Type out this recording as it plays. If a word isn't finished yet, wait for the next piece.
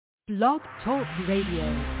Blog Talk Radio.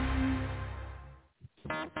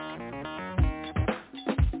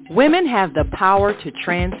 Women have the power to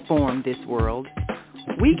transform this world.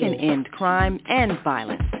 We can end crime and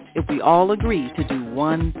violence if we all agree to do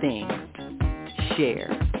one thing: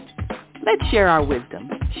 share. Let's share our wisdom,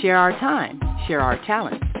 share our time, share our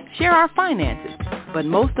talents, share our finances, but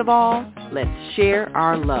most of all, let's share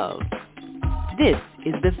our love. This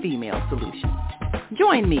is the Female Solution.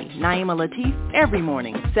 Join me, Naima Latif, every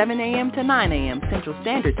morning, 7 a.m. to 9 a.m. Central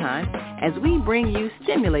Standard Time, as we bring you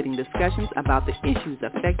stimulating discussions about the issues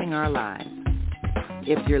affecting our lives.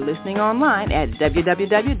 If you're listening online at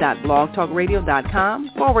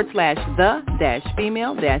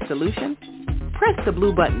www.blogtalkradio.com/the-female-solution, press the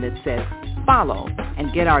blue button that says follow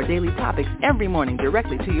and get our daily topics every morning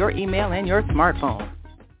directly to your email and your smartphone.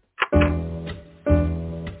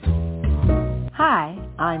 Hi,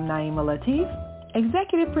 I'm Naima Latif,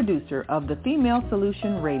 Executive Producer of the Female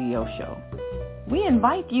Solution Radio Show. We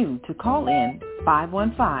invite you to call in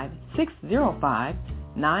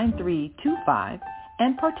 515-605-9325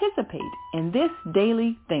 and participate in this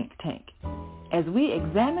daily think tank as we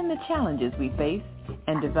examine the challenges we face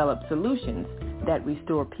and develop solutions that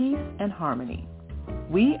restore peace and harmony.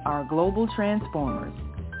 We are global transformers,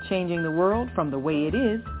 changing the world from the way it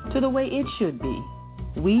is to the way it should be.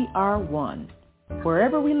 We are one.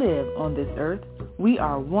 Wherever we live on this earth, we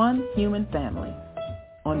are one human family.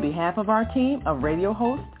 On behalf of our team of radio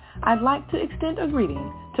hosts, I'd like to extend a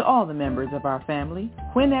greeting to all the members of our family,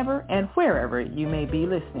 whenever and wherever you may be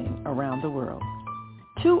listening around the world.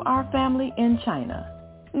 To our family in China,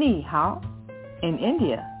 Ni Hao. In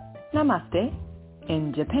India, Namaste.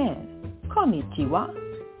 In Japan, Konnichiwa.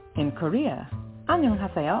 In Korea,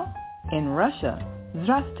 Annyeonghaseyo. In Russia,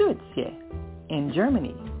 Здравствуйте. In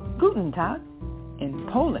Germany, Guten Tag. In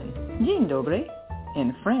Poland, Dzień dobry.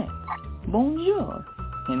 In France, Bonjour.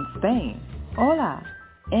 In Spain, Hola.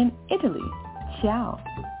 In Italy, Ciao.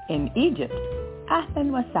 In Egypt,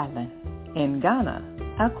 Ahlan wa sahlan. In Ghana,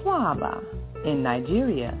 Akwaba. In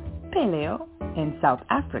Nigeria, Peleo. In South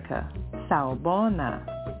Africa, Sawubona.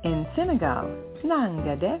 In Senegal,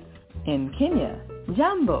 Nangadef. In Kenya,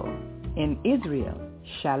 Jambo. In Israel,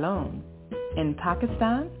 Shalom. In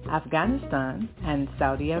Pakistan, Afghanistan, and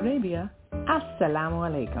Saudi Arabia, Assalamu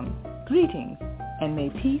alaikum. Greetings, and may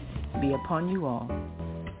peace be upon you all.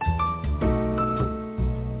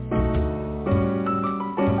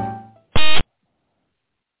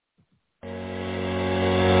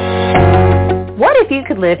 What if you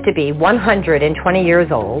could live to be 120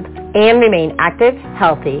 years old and remain active,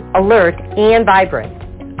 healthy, alert, and vibrant?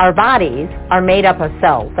 Our bodies are made up of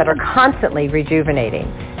cells that are constantly rejuvenating.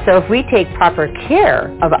 So if we take proper care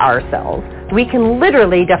of ourselves, we can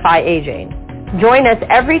literally defy aging. Join us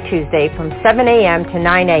every Tuesday from 7 a.m. to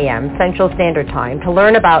 9 a.m. Central Standard Time to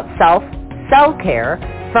learn about self-care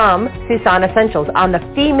from Suson Essentials on the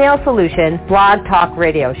Female Solution Blog Talk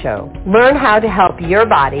Radio Show. Learn how to help your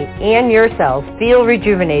body and your cells feel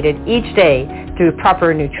rejuvenated each day through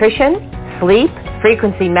proper nutrition, sleep,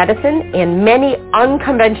 frequency medicine, and many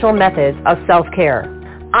unconventional methods of self-care.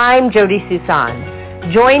 I'm Jodi Suson.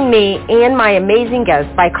 Join me and my amazing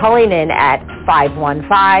guests by calling in at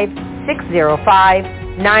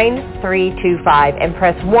 515-605-9325 and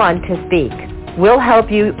press 1 to speak. We'll help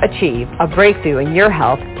you achieve a breakthrough in your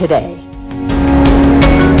health today.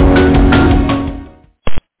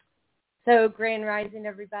 So, Grand Rising,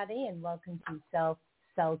 everybody, and welcome to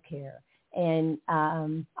Self-Care. And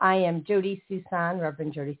I am Jodi Suson,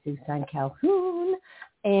 Reverend Jodi Suson-Calhoun,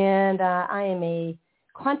 and I am a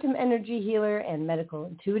quantum energy healer and medical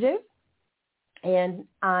intuitive. And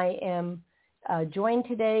I am joined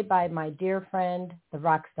today by my dear friend, the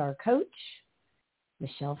Rockstar coach,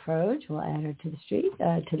 Michelle Froedge. We'll add her to the stream.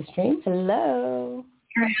 Hello.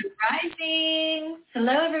 Grand Rising.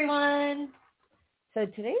 Hello, everyone. So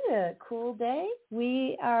today's a cool day.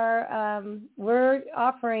 We are we're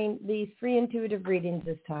offering these free intuitive readings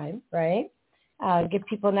this time, right? Give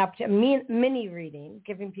people an opportunity, mini reading,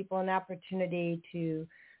 giving people an opportunity to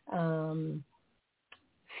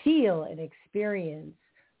feel and experience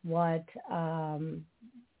what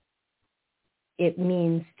it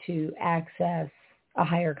means to access a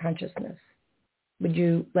higher consciousness. Would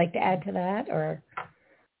you like to add to that, or?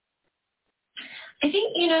 I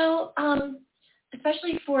think,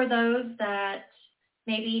 especially for those that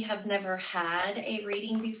maybe have never had a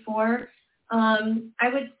reading before, I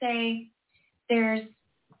would say there's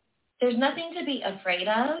nothing to be afraid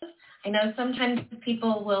of. I know sometimes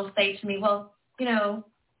people will say to me, well,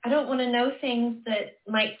 I don't want to know things that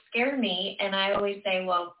might scare me. And I always say,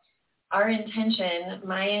 well, our intention,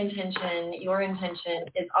 my intention, your intention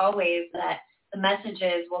is always that the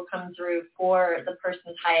messages will come through for the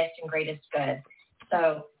person's highest and greatest good.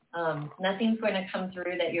 So nothing's going to come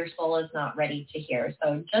through that your soul is not ready to hear.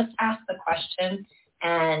 So just ask the question,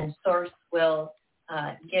 and Source will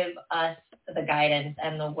give us the guidance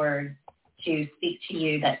and the words to speak to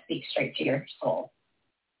you that speak straight to your soul.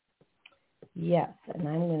 Yes, and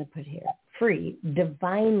I'm going to put here, free,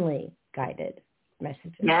 divinely guided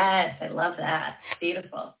messages. Yes, I love that.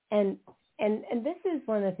 Beautiful. And this is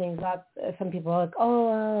one of the things that some people are like,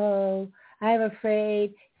 oh, I'm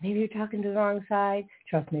afraid. Maybe you're talking to the wrong side.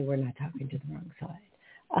 Trust me, we're not talking to the wrong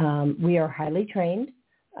side. We are highly trained.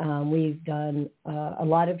 We've done a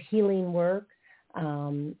lot of healing work.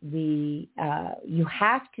 You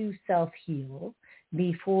have to self-heal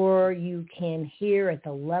before you can hear at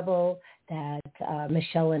the level that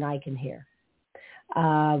Michelle and I can hear,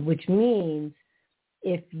 which means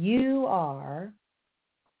if you are,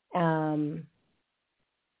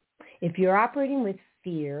 if you're operating with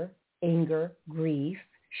fear, anger, grief,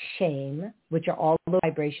 shame, which are all low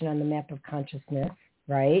vibration on the map of consciousness,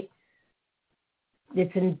 right?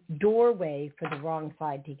 It's a doorway for the wrong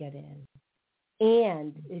side to get in.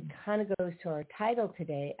 And it kind of goes to our title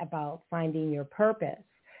today about finding your purpose,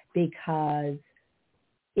 because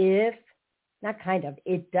it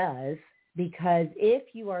does, because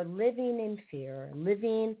if you are living in fear,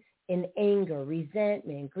 living in anger,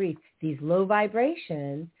 resentment, grief, these low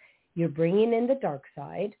vibrations, you're bringing in the dark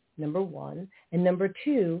side, number one. And number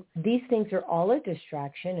two, these things are all a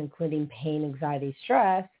distraction, including pain, anxiety,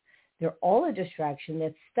 stress. They're all a distraction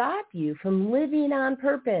that stop you from living on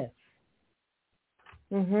purpose.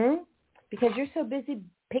 Because you're so busy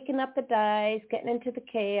picking up the dice, getting into the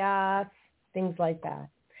chaos, things like that.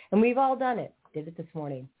 And we've all done it. Did it this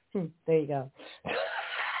morning. There you go.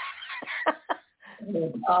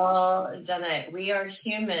 We've all done it. We are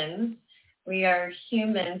humans. We are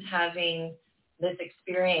humans having this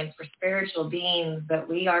experience. We're spiritual beings, but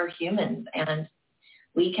we are humans, and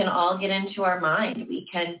we can all get into our mind. We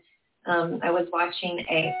can. I was watching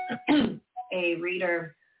a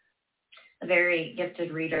reader, a very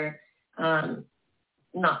gifted reader,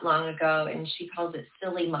 not long ago, and she calls it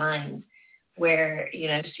silly mind, where,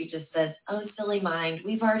 she just says, oh, silly mind,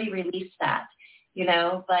 we've already released that,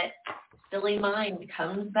 but silly mind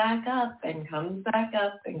comes back up and comes back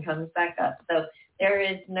up and comes back up. So there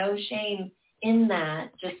is no shame in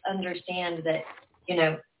that. Just understand that,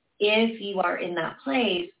 if you are in that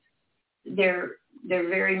place, there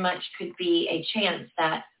very much could be a chance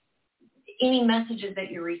that any messages that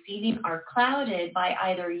you're receiving are clouded by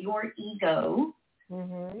either your ego,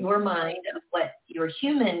 your mind, of what your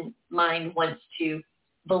human mind wants to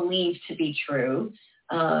believe to be true,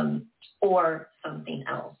 or something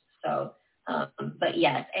else. So, but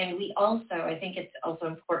yes, and we also, I think it's also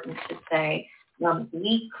important to say,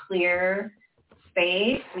 we clear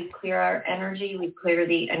space, we clear our energy, we clear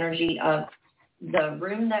the energy of the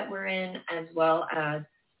room that we're in, as well as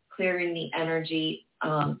clearing the energy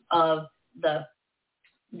of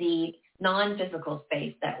the non-physical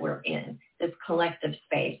space that we're in, this collective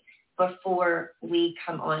space, before we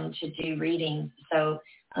come on to do readings. So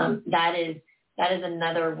that is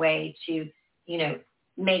another way to,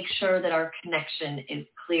 make sure that our connection is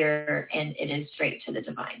clear and it is straight to the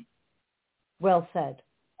divine. Well said.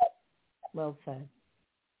 Well said.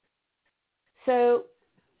 So,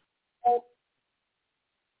 do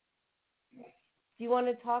you want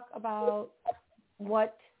to talk about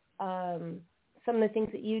what some of the things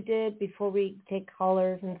that you did before we take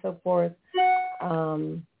callers and so forth?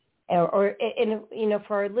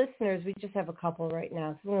 For our listeners, we just have a couple right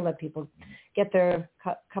now, so we're going to let people get their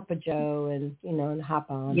cup of joe and hop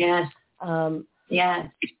on. Yes. Yes.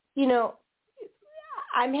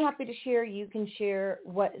 I'm happy to share. You can share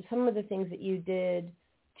what some of the things that you did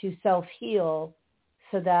to self-heal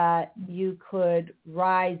so that you could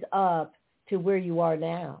rise up to where you are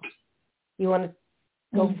now. You want to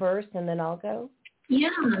go first and then I'll go? Yeah,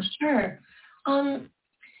 sure.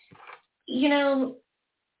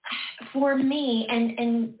 For me,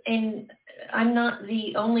 and I'm not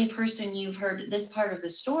the only person you've heard this part of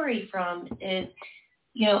the story from, is,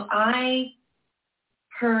 I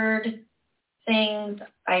heard things,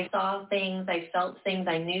 I saw things, I felt things,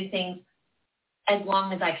 I knew things as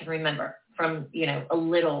long as I can remember from, a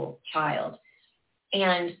little child.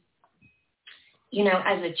 And,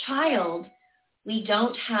 as a child, we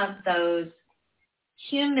don't have those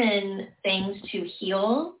human things to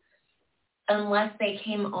heal unless they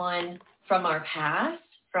came on from our past,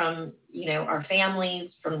 from, our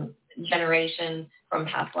families, from generations, from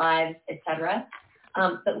past lives, etc.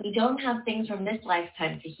 But we don't have things from this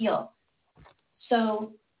lifetime to heal.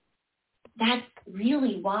 So that's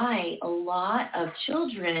really why a lot of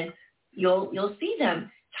children, you'll see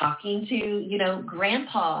them talking to,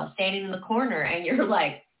 grandpa standing in the corner, and you're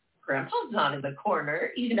like, grandpa's not in the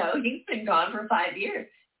corner, he's been gone for 5 years.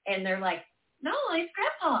 And they're like, no, it's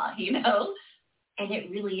grandpa, and it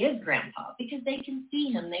really is grandpa because they can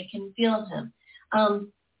see him, they can feel him.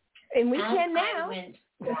 And we can now.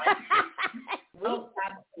 Oh,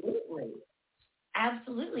 absolutely.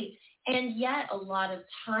 Absolutely. And yet a lot of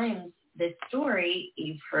times this story,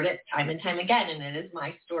 you've heard it time and time again, and it is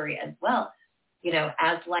my story as well.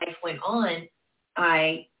 As life went on,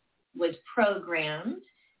 I was programmed,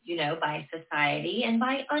 by society and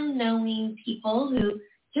by unknowing people who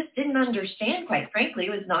just didn't understand, quite frankly. It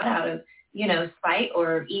was not out of, spite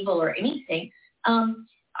or evil or anything.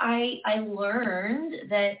 I learned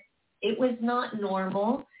that it was not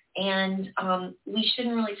normal, and we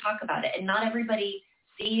shouldn't really talk about it. And not everybody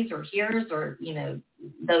sees or hears or,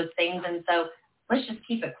 those things. And so let's just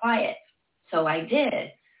keep it quiet. So I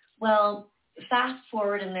did. Well, fast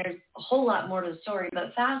forward, and there's a whole lot more to the story,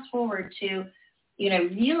 but fast forward to,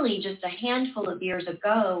 really just a handful of years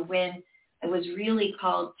ago when I was really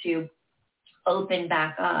called to open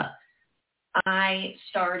back up. I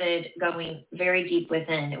started going very deep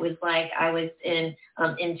within. It was like I was in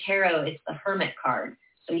tarot, it's the hermit card.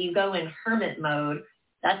 So you go in hermit mode.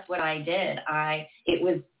 That's what I did.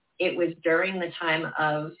 It was during the time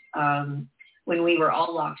of when we were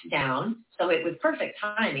all locked down. So it was perfect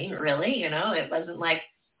timing, really. It wasn't like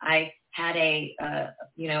I had a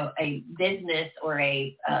business or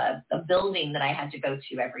a building that I had to go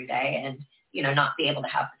to every day and, not be able to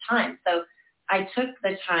have the time. So I took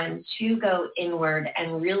the time to go inward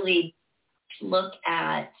and really look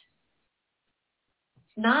at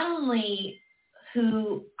not only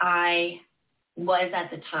who I was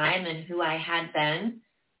at the time and who I had been,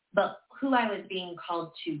 but who I was being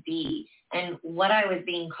called to be and what I was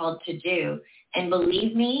being called to do. And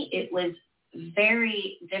believe me, it was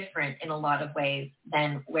very different in a lot of ways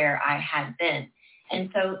than where I had been. And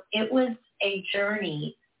so it was a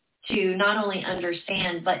journey to not only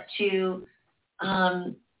understand, but to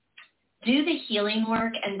do the healing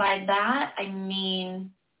work. And by that, I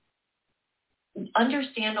mean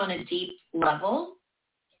understand on a deep level,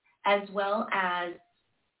 as well as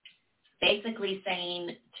basically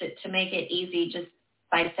saying, to make it easy, just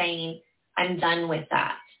by saying, I'm done with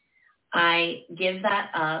that. I give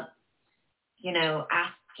that up,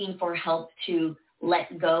 asking for help to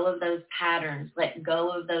let go of those patterns, let go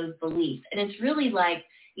of those beliefs. And it's really like,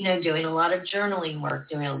 doing a lot of journaling work,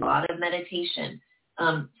 doing a lot of meditation,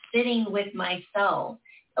 sitting with myself.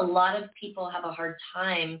 A lot of people have a hard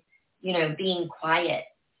time, being quiet.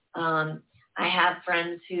 I have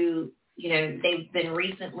friends who, they've been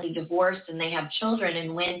recently divorced and they have children.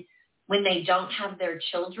 And when they don't have their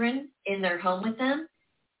children in their home with them,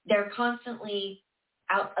 they're constantly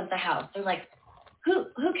out of the house. They're like, who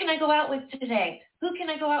can I go out with today? Who can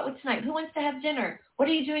I go out with tonight? Who wants to have dinner? What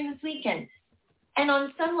are you doing this weekend? And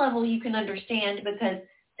on some level, you can understand because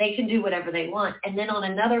they can do whatever they want. And then on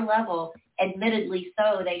another level, admittedly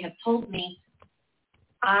so, they have told me,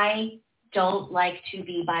 I don't like to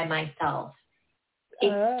be by myself.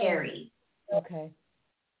 It's scary. Okay.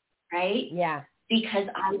 Right? Yeah. Because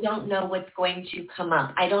I don't know what's going to come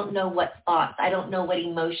up. I don't know what thoughts. I don't know what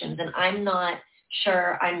emotions. And I'm not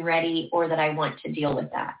sure I'm ready or that I want to deal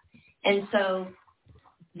with that. And so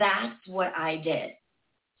that's what I did.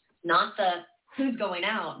 Not the who's going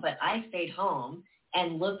out, but I stayed home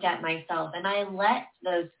and looked at myself, and I let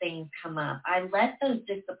those things come up. I let those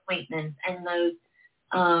disappointments and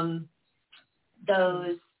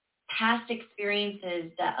those past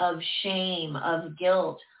experiences of shame, of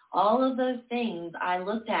guilt, all of those things I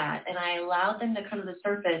looked at, and I allowed them to come to the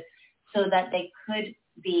surface so that they could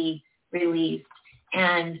be released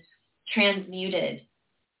and transmuted.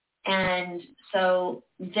 And so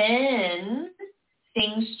then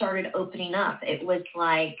things started opening up. It was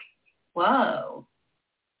like, whoa,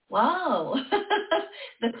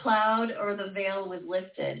 the cloud or the veil was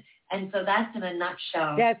lifted. And so that's in a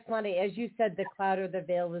nutshell. That's funny. As you said, the cloud or the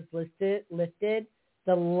veil was lifted.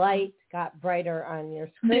 The light got brighter on your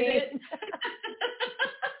screen.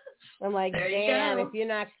 I'm like, damn, if you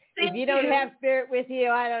don't have spirit with you,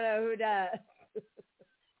 I don't know who does.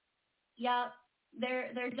 Yeah,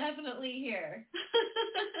 they're definitely here.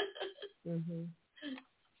 Mm-hmm.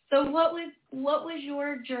 So what was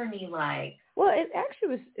your journey like? Well, it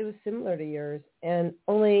actually was similar to yours, and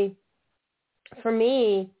only for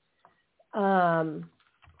me, it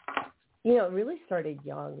really started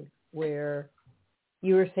young, where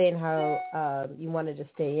you were saying how you wanted to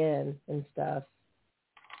stay in and stuff.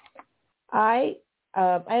 I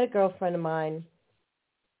I had a girlfriend of mine,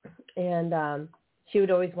 and she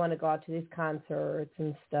would always want to go out to these concerts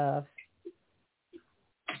and stuff.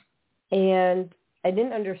 And I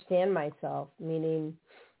didn't understand myself, meaning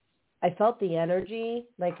I felt the energy,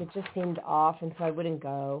 like it just seemed off, and so I wouldn't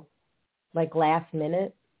go. Like last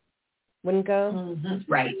minute, wouldn't go.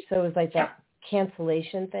 Mm-hmm. Right. So it was like that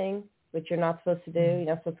cancellation thing, which you're not supposed to do. You're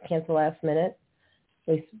not supposed to cancel last minute.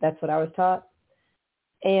 At least that's what I was taught.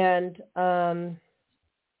 And I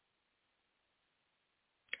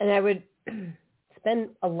would spend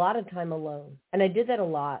a lot of time alone. And I did that a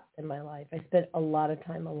lot in my life. I spent a lot of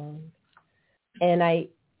time alone. And I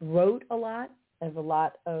wrote a lot. I have a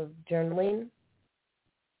lot of journaling.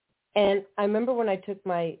 And I remember when I took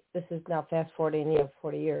this is now fast forwarding,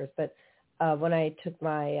 40 years, but when I took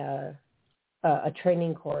my a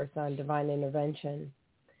training course on divine intervention,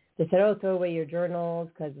 they said, oh, throw away your journals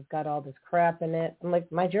because it's got all this crap in it. I'm like,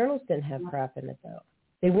 my journals didn't have crap in it, though.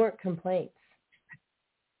 They weren't complaints.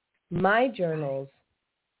 My journals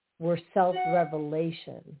were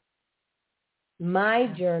self-revelation. My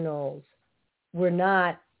journals were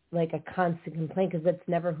not like a constant complaint because that's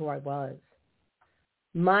never who I was.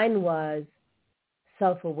 Mine was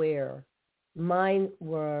self-aware. Mine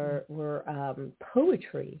were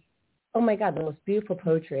poetry. Oh my God, the most beautiful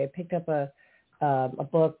poetry. I picked up a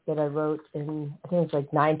book that I wrote in, I think it was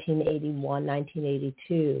like 1981,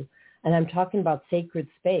 1982, and I'm talking about sacred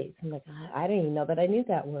space. I'm like, I didn't even know that I knew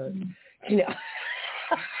that word.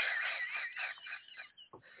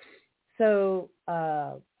 So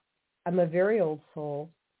I'm a very old soul,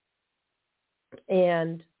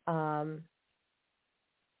 and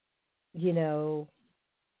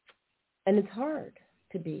and it's hard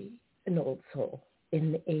to be an old soul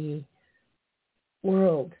in a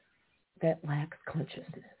world that lacks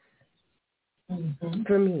consciousness. Mm-hmm.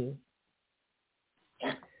 For me.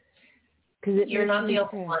 Yeah. Because you're not the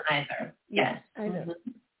only one either. Yes. I know.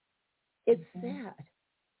 Mm-hmm. It's sad.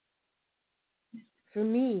 For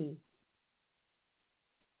me,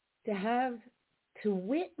 to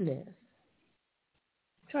witness,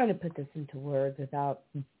 I'm trying to put this into words without,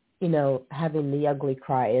 having the ugly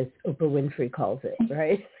cry, as Oprah Winfrey calls it,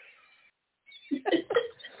 right?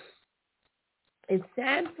 It's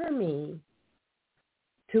sad for me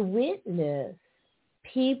to witness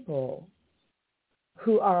people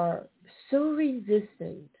who are so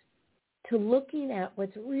resistant to looking at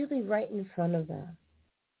what's really right in front of them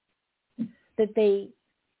that they,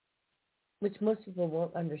 which most people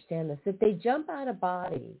won't understand this, that they jump out of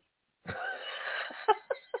body.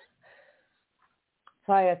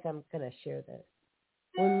 So I guess I'm going to share this.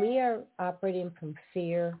 When we are operating from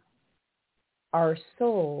fear, our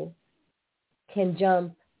soul can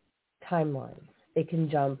jump timelines. It can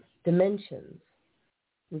jump dimensions.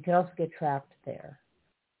 We can also get trapped there.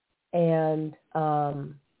 And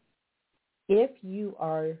if you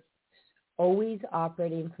are always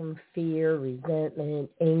operating from fear, resentment,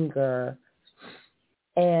 anger,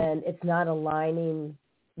 and it's not aligning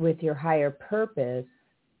with your higher purpose,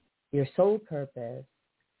 your soul purpose,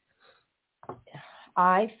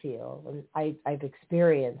 I feel, and I've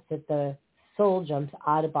experienced, that the soul jumps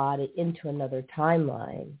out of body into another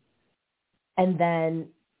timeline. And then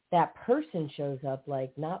that person shows up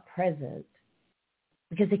like not present,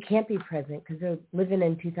 because they can't be present because they're living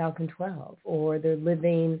in 2012 or they're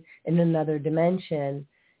living in another dimension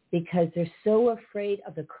because they're so afraid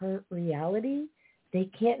of the current reality, they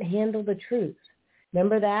can't handle the truth.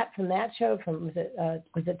 Remember that from that show, was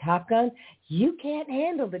it Top Gun? You can't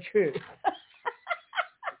handle the truth.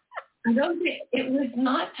 I don't think it was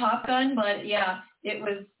not Top Gun, but yeah, it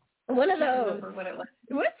was one of those. I don't remember what it was.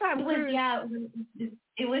 It was Tom Cruise.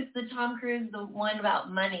 It was the Tom Cruise, the one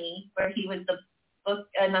about money, where he was the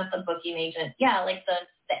not the booking agent. Yeah, like the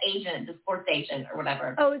agent, the sports agent or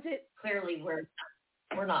whatever. Oh, is it? Clearly, we're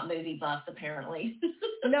not movie buffs, apparently.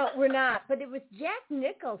 No, we're not. But it was Jack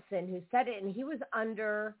Nicholson who said it, and he was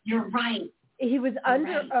under. You're right. He was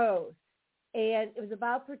under oath, and it was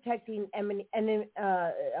about protecting enemy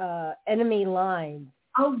lines.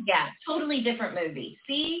 Oh yeah, totally different movie.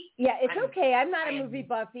 See? Yeah, it's okay. I'm not a movie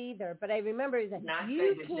buff either, but I remember he said,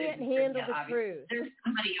 you can't handle the truth. There's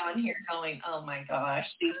somebody on here going, oh my gosh,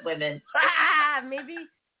 these women.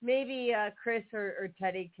 Maybe Chris or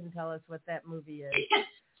Teddy can tell us what that movie is.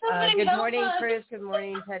 Good morning, Chris. Good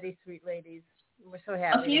morning, Teddy, sweet ladies. We're so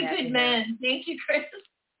happy. A Few Good Men. Thank you, Chris.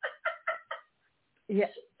 Yeah.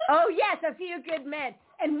 Oh yes, A Few Good Men.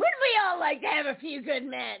 And wouldn't we all like to have a few good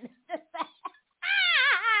men?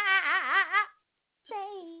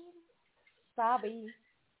 Bobby.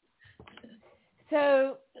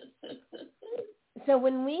 So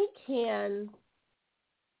when we can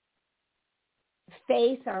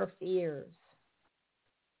face our fears.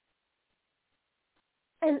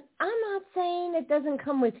 And I'm not saying it doesn't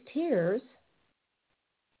come with tears.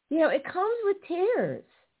 You know, it comes with tears.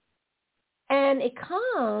 And it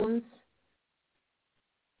comes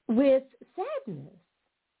with sadness.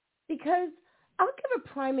 Because I'll give a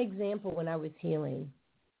prime example when I was healing.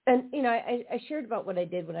 And, you know, I shared about what I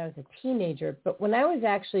did when I was a teenager, but when I was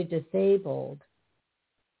actually disabled,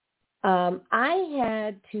 I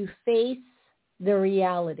had to face the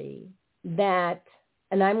reality that,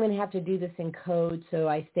 and I'm going to have to do this in code so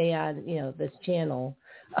I stay on, you know, this channel,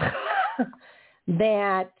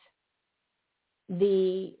 that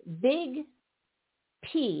the big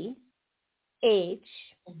P, H,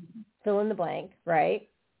 fill in the blank, right?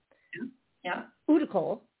 Yeah.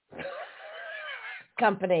 Utical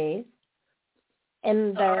companies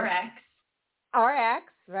and the RX,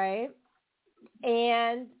 right?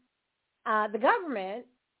 And the government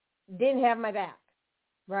didn't have my back,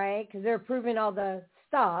 right? Because they're approving all the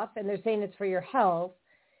stuff and they're saying it's for your health.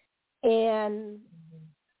 And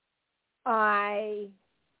I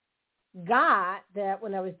got that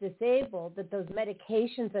when I was disabled, that those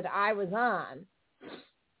medications that I was on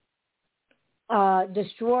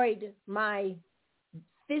destroyed my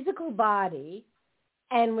physical body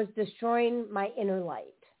and was destroying my inner light.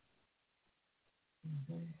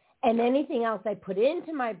 Mm-hmm. And anything else I put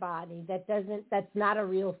into my body that's not a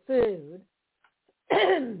real food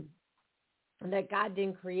that God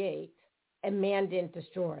didn't create and man didn't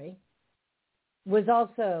destroy was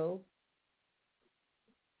also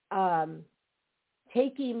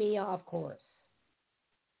taking me off course.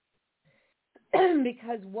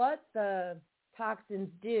 Because what the toxins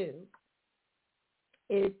do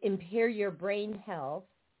is impair your brain health,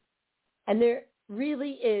 and there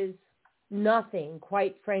really is nothing,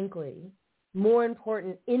 quite frankly, more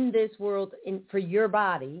important in this world for your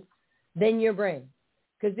body than your brain,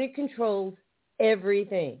 because it controls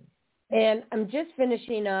everything. And I'm just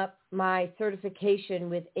finishing up my certification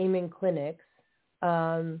with Amen Clinics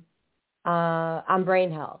on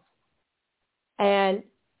brain health. And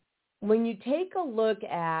when you take a look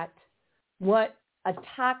at what a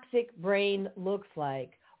toxic brain looks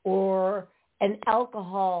like, or an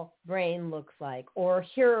alcohol brain looks like, or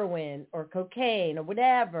heroin or cocaine or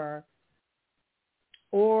whatever,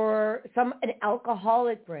 or an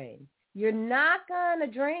alcoholic brain, you're not going to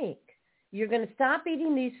drink. You're going to stop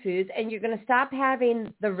eating these foods, and you're going to stop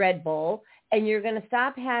having the Red Bull, and you're going to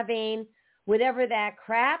stop having whatever that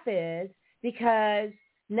crap is, because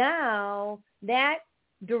now that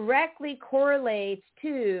directly correlates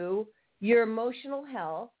to your emotional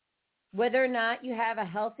health, whether or not you have a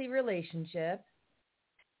healthy relationship,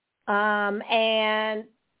 and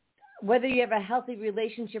whether you have a healthy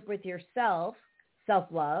relationship with yourself,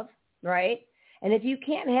 self-love, right? And if you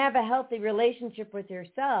can't have a healthy relationship with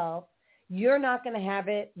yourself, you're not going to have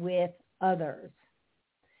it with others.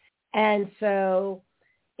 And so,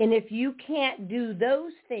 and if you can't do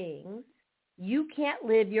those things, you can't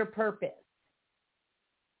live your purpose.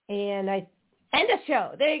 And I end the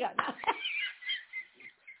show. There you go.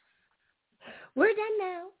 We're done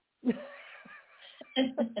now.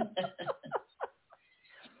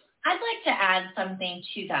 I'd like to add something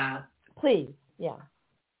to that. Please, yeah.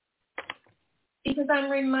 Because I'm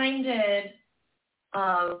reminded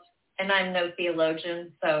of, and I'm no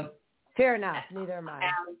theologian, so. Fair enough, neither am I.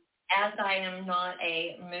 As I am not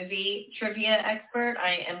a movie trivia expert,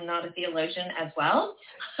 I am not a theologian as well.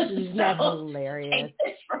 Isn't that hilarious? Take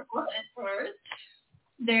this for what it's worth.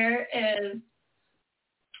 There is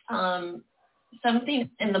something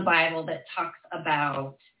in the Bible that talks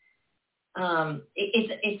about,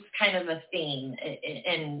 it's kind of a theme,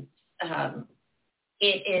 and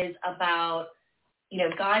it is about, you know,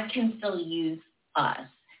 God can still use us.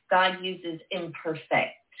 God uses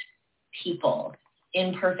imperfect people,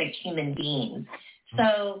 imperfect human beings.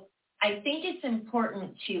 So I think it's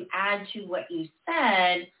important to add to what you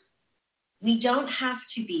said. We don't have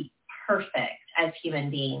to be perfect as human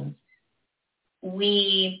beings.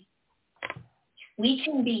 We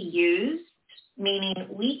can be used, meaning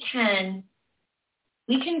we can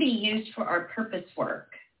be used for our purpose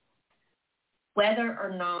work, whether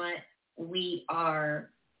or not we are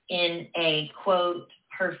in a, quote,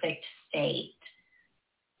 perfect state.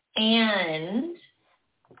 And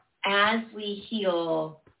as we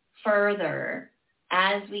heal further,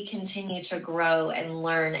 as we continue to grow and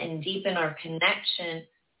learn and deepen our connection,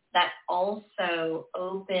 that also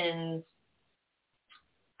opens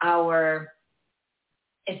our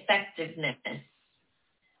effectiveness,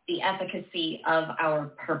 the efficacy of our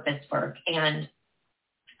purpose work. And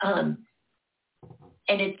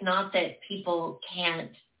it's not that people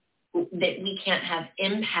can't that we can't have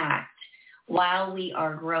impact while we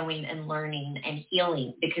are growing and learning and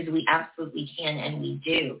healing, because we absolutely can, and we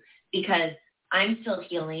do, because I'm still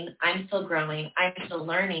healing, I'm still growing, I'm still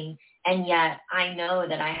learning, and yet I know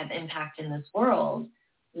that I have impact in this world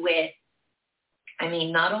with, I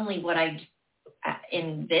mean, not only what I do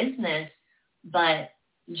in business, but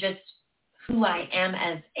just who I am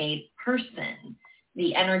as a person,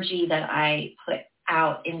 the energy that I put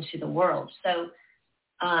out into the world. So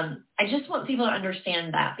I just want people to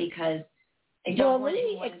understand that, because I don't want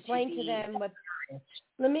anyone to explain to them what.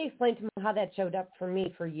 Let me explain to them how that showed up for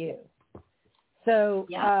me, for you. So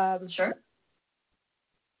sure.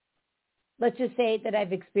 Let's just say that I've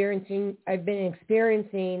been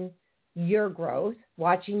experiencing your growth,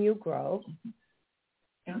 watching you grow,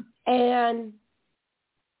 and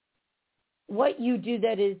what you do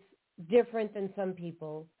that is different than some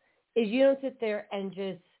people is you don't sit there and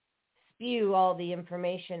just spew all the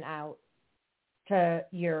information out to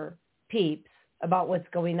your peeps about what's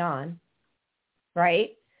going on,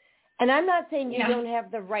 right? And I'm not saying you don't have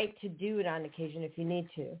the right to do it on occasion if you need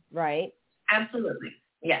to, right? Absolutely,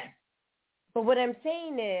 yes. But what I'm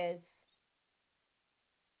saying is,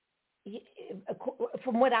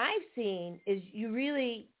 from what I've seen, is you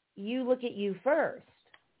look at you first.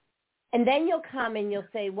 And then you'll come and you'll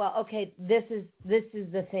say, well, okay, this is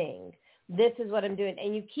the thing. This is what I'm doing.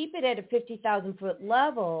 And you keep it at a 50,000-foot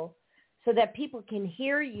level so that people can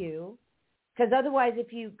hear you. Because otherwise,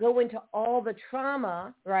 if you go into all the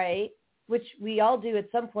trauma, right, which we all do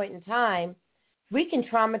at some point in time, we can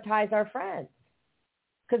traumatize our friends.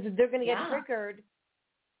 Because they're going to get triggered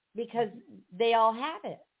because they all have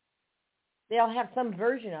it. They all have some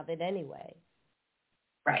version of it anyway.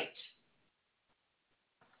 Right.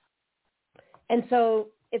 And so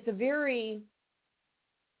it's a very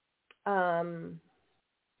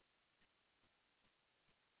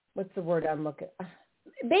what's the word I'm looking?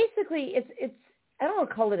 Basically, it's I don't want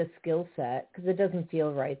to call it a skill set because it doesn't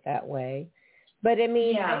feel right that way. But I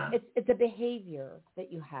mean, it's a behavior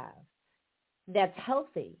that you have that's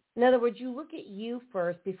healthy. In other words, you look at you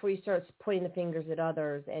first before you start pointing the fingers at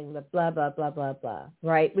others and blah, blah, blah, blah, blah,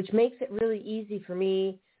 right? Which makes it really easy for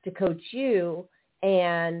me to coach you.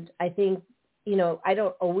 And I think, you know, I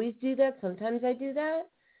don't always do that. Sometimes I do that.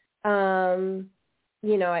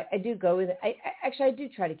 You know, I do go with it. I do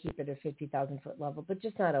try to keep it at 50,000-foot level, but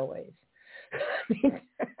just not always. I mean,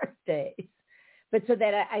 there are days. But so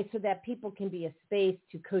that people can be a space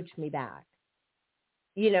to coach me back.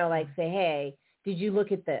 You know, like say, hey, did you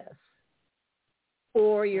look at this?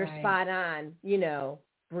 Or you're spot on, you know,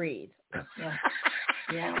 breathe.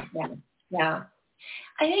 Yeah.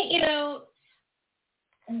 I think, you know,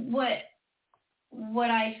 what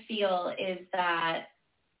I feel is that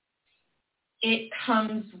it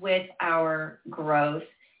comes with our growth,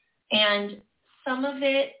 and some of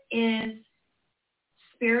it is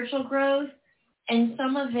spiritual growth, and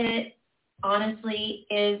some of it, honestly,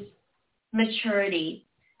 is maturity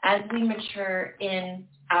as we mature in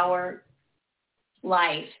our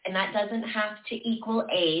life. And that doesn't have to equal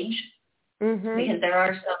age, because there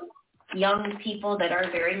are some young people that are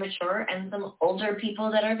very mature and some older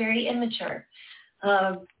people that are very immature.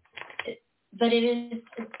 But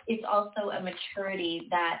it's also a maturity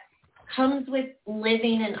that comes with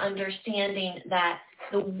living and understanding that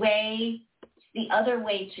the other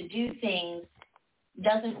way to do things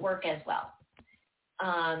doesn't work as well.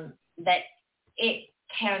 That it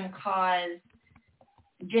can cause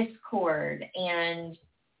discord and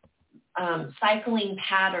cycling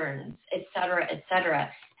patterns, et cetera.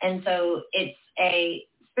 And so it's a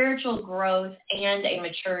spiritual growth and a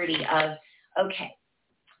maturity of, okay,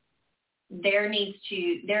 there is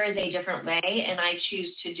a different way, and I choose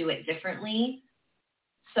to do it differently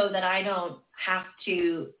so that I don't have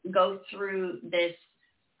to go through this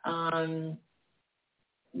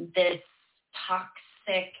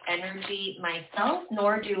toxic energy myself,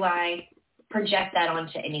 nor do I project that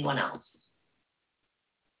onto anyone else.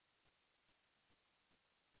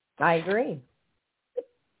 I agree.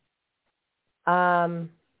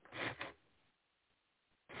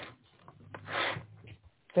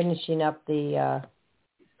 Finishing up the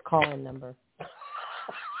call-in number.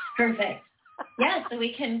 Perfect. Yeah, so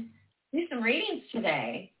we can do some readings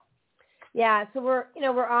today. Yeah, so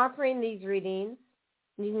we're offering these readings.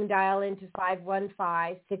 You can dial into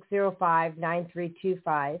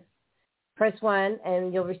 515-605-9325. Press 1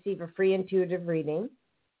 and you'll receive a free intuitive reading.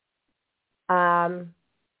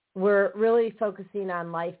 We're really focusing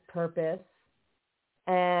on life purpose.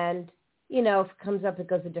 And, you know, if it comes up, it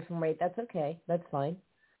goes a different way. That's okay. That's fine.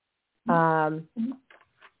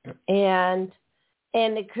 And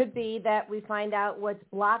And it could be that we find out what's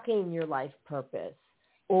blocking your life purpose,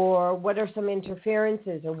 or what are some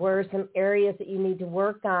interferences, or where are some areas that you need to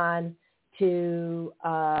work on to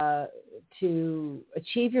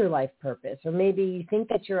achieve your life purpose. Or maybe you think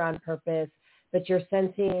that you're on purpose, but you're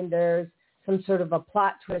sensing there's some sort of a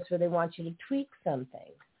plot twist where they want you to tweak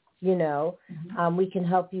something. You know, we can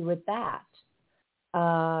help you with that.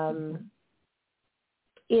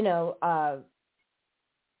 You know,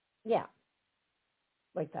 yeah,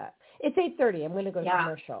 like that. It's 8:30. I'm going to go to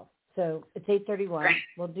commercial. So it's 8:31. Right.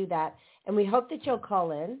 We'll do that. And we hope that you'll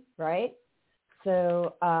call in, right?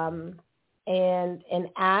 So, and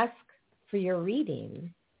ask for your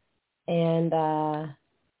reading. And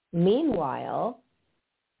meanwhile,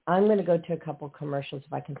 I'm going to go to a couple commercials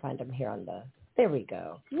if I can find them here on the, there we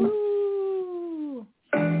go. Woo!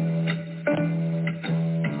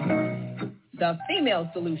 The Female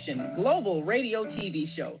Solution Global Radio TV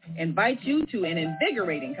Show invites you to an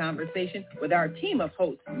invigorating conversation with our team of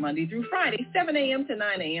hosts Monday through Friday, 7 a.m. to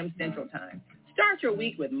 9 a.m. Central Time. Start your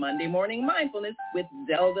week with Monday Morning Mindfulness with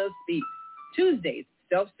Zelda Speaks. Tuesdays,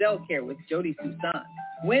 Self-Care with Jodi Suson.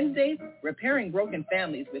 Wednesdays, Repairing Broken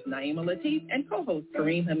Families with Naima Latif and co-host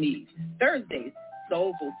Kareem Hamid. Thursdays,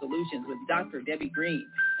 Soulful Solutions with Dr. Debbie Green.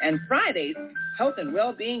 And Fridays, Health and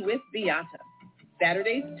Wellbeing with Beata.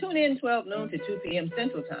 Saturdays, tune in 12 noon to 2 p.m.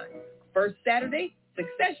 Central Time. First Saturday,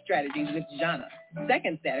 Success Strategies with Jana.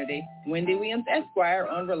 Second Saturday, Wendy Williams Esquire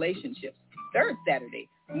on relationships. Third Saturday,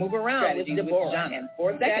 Move Around Strategies with Jana. And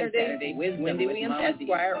fourth Saturday, Wendy Williams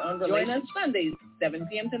Esquire on relationships. Join us Sundays, 7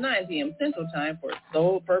 p.m. to 9 p.m. Central Time for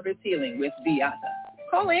Soul Purpose Healing with Beata.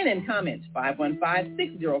 Call in and comment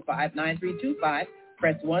 515-605-9325.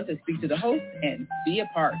 Press 1 to speak to the host and be a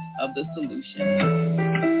part of the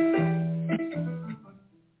solution.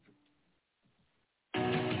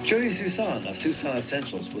 Jodi Suson of Suson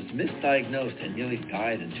Essentials was misdiagnosed and nearly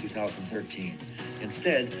died in 2013.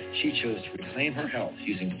 Instead, she chose to reclaim her health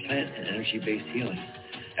using plant and energy-based healing.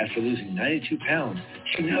 After losing 92 pounds,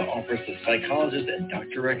 she now offers the psychologist and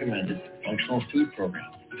doctor-recommended functional food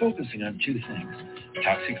program, focusing on two things: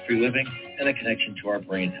 toxic-free living and a connection to our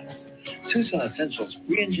brain health. Suson Essentials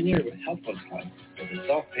re-engineered what health looks like with a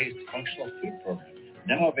self-paced functional food program,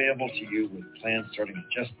 now available to you with plans starting at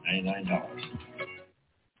just $99.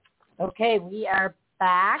 Okay, we are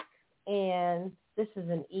back, and this is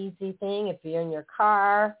an easy thing. If you're in your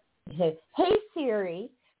car, hey Siri,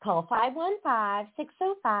 call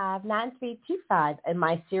 515-605-9325, and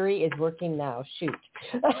my Siri is working now. Shoot.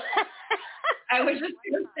 I was just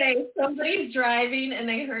going to say, somebody's driving, and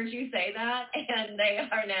they heard you say that, and they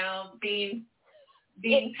are now being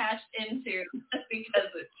patched into because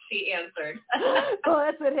she answered. Well,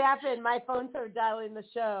 that's what happened. My phone started dialing the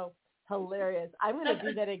show. Hilarious. I'm going to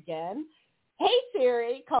do that again. Hey,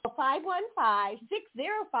 Siri, call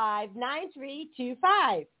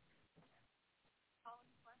 515-605-9325.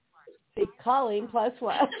 Calling plus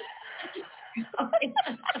one.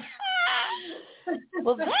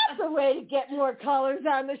 Well, that's a way to get more callers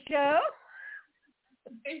on the show.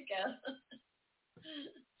 There you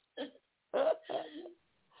go.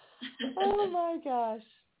 Oh, my gosh.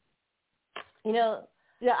 You know,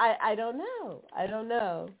 yeah, I don't know.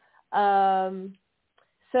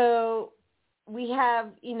 So we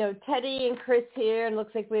have, Teddy and Chris here, and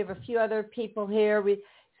looks like we have a few other people here.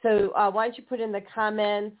 So why don't you put in the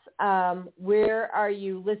comments, where are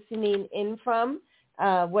you listening in from,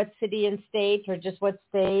 what city and state, or just what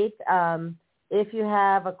state? If you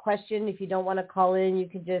have a question, if you don't want to call in, you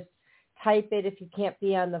can just type it if you can't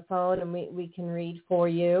be on the phone, and we can read for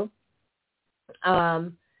you.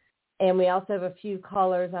 And we also have a few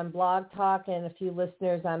callers on Blog Talk and a few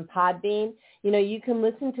listeners on Podbean. You can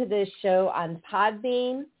listen to this show on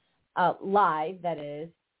Podbean, live, that is,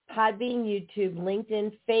 Podbean, YouTube,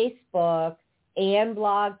 LinkedIn, Facebook, and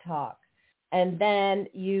Blog Talk. And then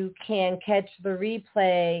you can catch the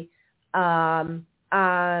replay on,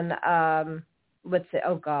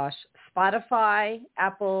 Spotify,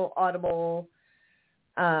 Apple, Audible,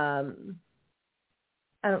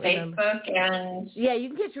 I don't remember. Facebook and... Yeah, you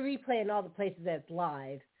can get your replay in all the places that it's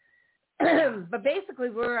live. But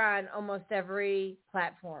basically, we're on almost every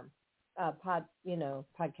platform,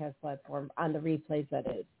 podcast platform, on the replays, that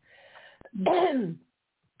is.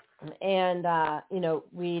 And,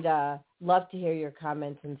 we'd love to hear your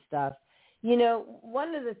comments and stuff.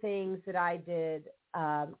 One of the things that I did,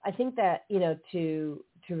 I think that, to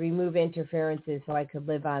remove interferences so I could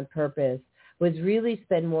live on purpose was really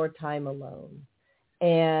spend more time alone.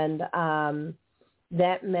 And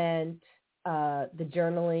that meant the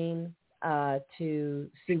journaling to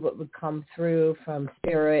see what would come through from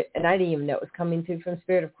spirit. And I didn't even know it was coming through from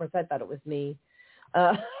spirit. Of course, I thought it was me.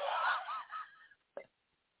 Oh.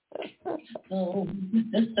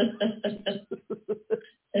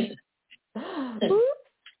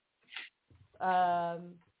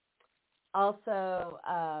 Also,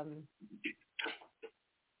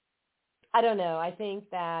 I don't know. I think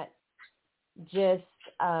that just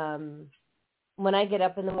when I get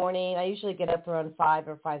up in the morning, I usually get up around 5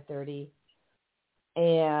 or 5:30,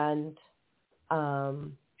 and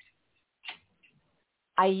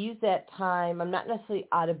I use that time. I'm not necessarily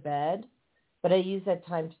out of bed, but I use that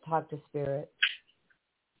time to talk to Spirit.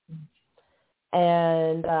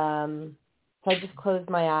 And so I just close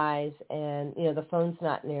my eyes, and, the phone's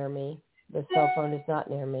not near me. The cell phone is not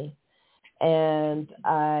near me. And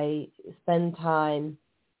I spend time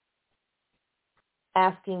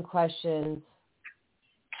asking questions,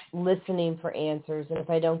 listening for answers. And if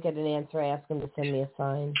I don't get an answer, I ask them to send me a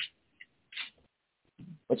sign.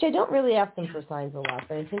 Which I don't really ask them for signs a lot,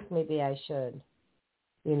 but I think maybe I should,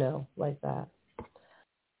 like that.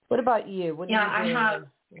 What about you? What do you do?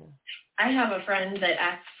 I have a friend that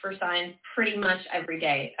asks for signs pretty much every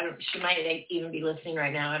day. She might even be listening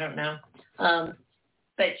right now. I don't know.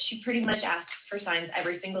 But she pretty much asks for signs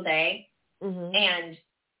every single day. Mm-hmm. And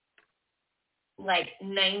like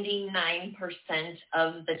 99%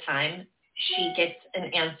 of the time, she gets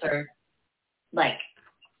an answer like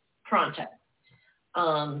pronto.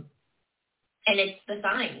 And it's the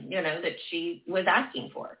sign, that she was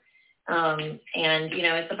asking for. And,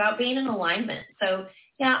 it's about being in alignment. So,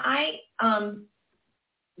 yeah, I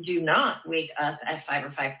do not wake up at 5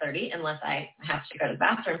 or 5:30 unless I have to go to the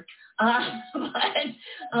bathroom. But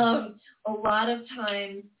a lot of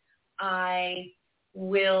times I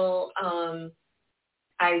will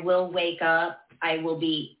wake up. I will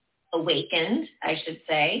be awakened, I should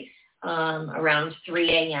say, around 3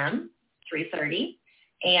 a.m., 3:30.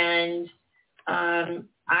 And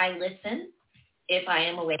I listen if I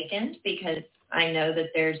am awakened because I know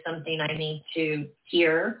that there's something I need to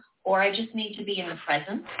hear or I just need to be in the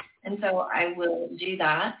present. And so I will do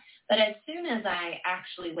that. But as soon as I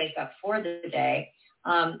actually wake up for the day,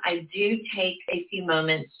 I do take a few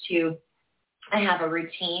moments I have a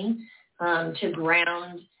routine to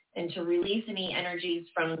ground and to release any energies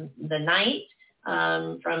from the night,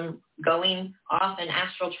 from going off and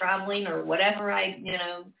astral traveling or whatever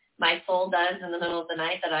my soul does in the middle of the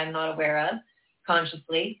night that I'm not aware of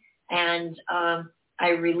consciously. And I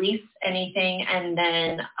release anything, and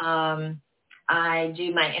then I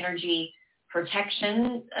do my energy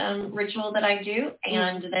protection ritual that I do,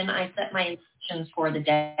 and then I set my intentions for the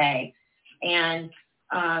day. And,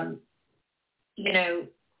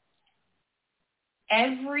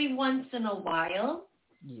 every once in a while,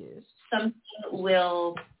 yes, something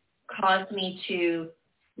will cause me to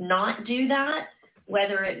not do that,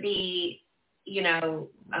 whether it be,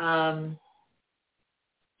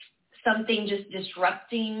 something just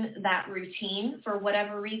disrupting that routine for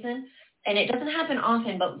whatever reason. And it doesn't happen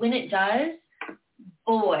often, but when it does,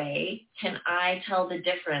 boy, can I tell the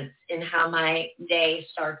difference in how my day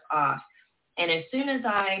starts off. And as soon as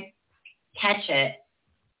I catch it,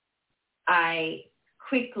 I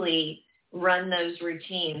quickly run those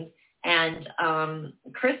routines. And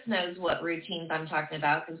Chris knows what routines I'm talking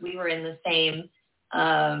about because we were in the same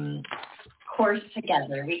course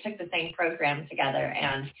together. We took the same program together,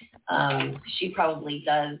 and she probably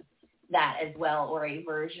does that as well, or a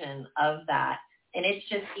version of that. And it's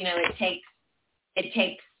just, it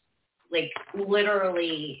takes like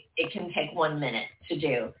literally, it can take 1 minute to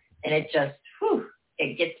do. And it just,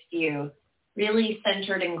 it gets you really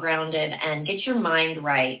centered and grounded and get your mind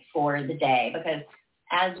right for the day. Because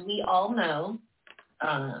as we all know,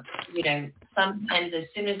 sometimes as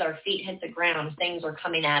soon as our feet hit the ground, things are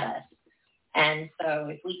coming at us. And so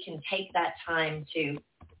if we can take that time to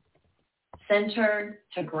center,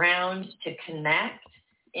 to ground, to connect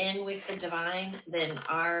in with the divine, then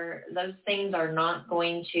those things are not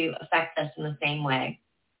going to affect us in the same way.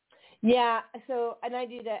 Yeah. So, and I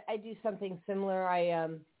do that. I do something similar.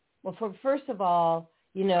 First of all,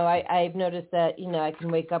 I've noticed that, I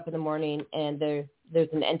can wake up in the morning and there's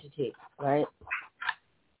an entity, right?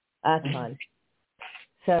 That's fun.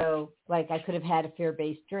 So, like, I could have had a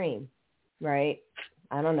fear-based dream, right?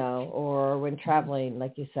 I don't know, or when traveling,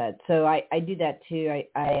 like you said. So I do that too.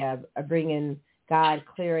 I bring in God,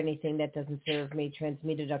 clear anything that doesn't serve me,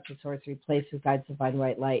 transmute it up to source, replace with God's divine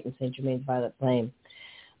white light and Saint Germain's violet flame.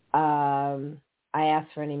 I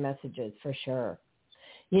ask for any messages for sure.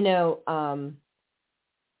 I'm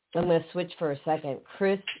going to switch for a second.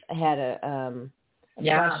 Chris had a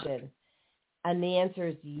question, and the answer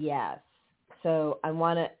is yes. So I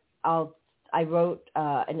wrote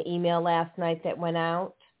an email last night that went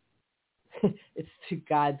out. it's to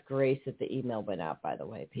God's grace that the email went out, by the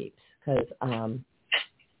way, peeps, because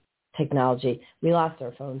technology. We lost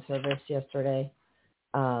our phone service yesterday.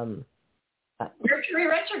 Mercury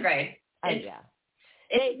retrograde. It's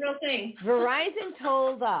a real thing. Verizon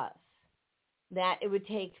told us that it would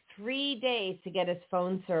take 3 days to get us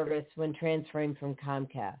phone service when transferring from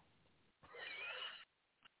Comcast.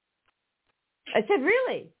 I said,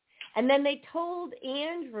 really? And then they told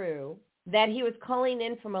Andrew that he was calling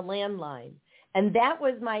in from a landline. And that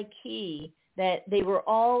was my key, that they were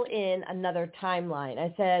all in another timeline.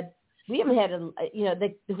 I said, we haven't had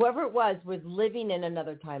whoever it was living in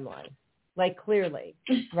another timeline, like clearly,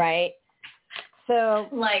 right? So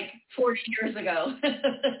like 40 years ago.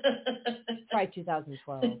 Probably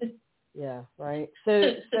 2012. Yeah, right.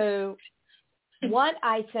 So what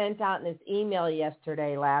I sent out in this email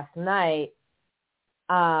yesterday, last night,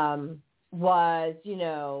 was,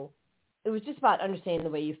 it was just about understanding the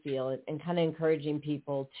way you feel and kind of encouraging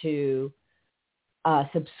people to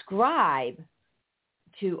subscribe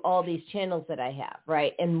to all these channels that I have,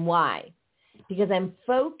 right? And why? Because I'm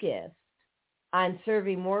focused on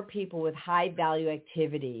serving more people with high-value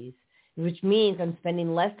activities, which means I'm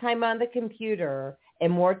spending less time on the computer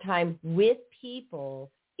and more time with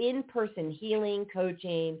people, in-person healing,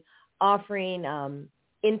 coaching, offering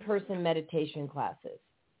in-person meditation classes.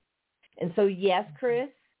 And so, yes, Chris,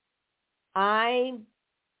 I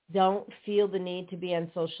don't feel the need to be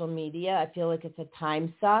on social media. I feel like it's a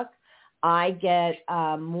time suck. I get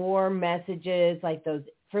more messages like those.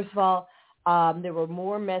 First of all, there were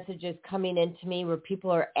more messages coming into me where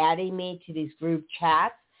people are adding me to these group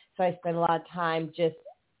chats. So I spend a lot of time just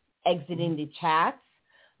exiting the chats.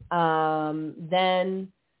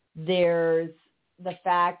 Then there's the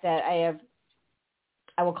fact that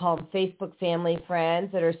I will call them Facebook family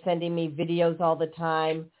friends that are sending me videos all the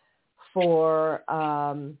time for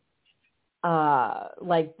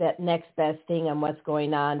like that next best thing on what's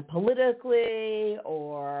going on politically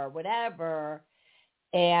or whatever.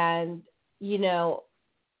 And,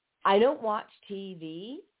 I don't watch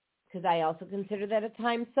TV because I also consider that a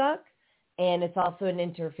time suck, and it's also an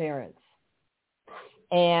interference.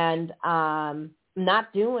 And I'm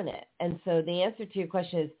not doing it. And so the answer to your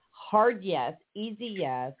question is hard yes, easy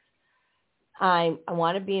yes. I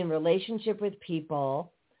want to be in relationship with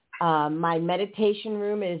people. My meditation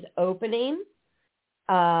room is opening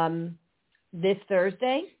this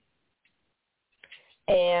Thursday,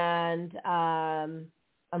 and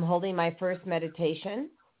I'm holding my first meditation.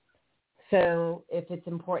 So if it's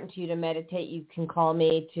important to you to meditate, you can call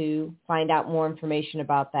me to find out more information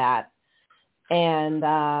about that, and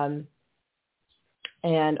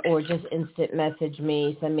or just instant message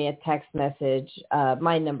me, send me a text message.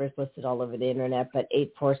 My number is listed all over the internet, but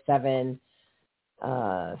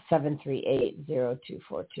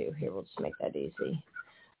 847-738-0242. Here, we'll just make that easy.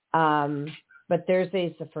 But Thursday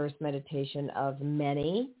is the first meditation of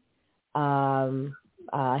many.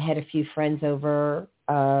 I had a few friends over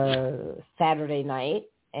Saturday night,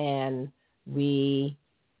 and we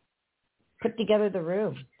put together the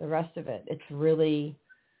room, the rest of it. It's really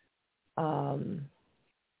calm.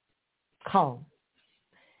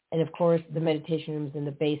 And, of course, the meditation room is in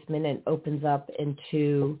the basement and opens up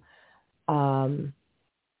into an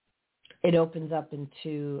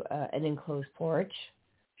enclosed porch,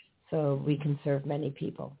 so we can serve many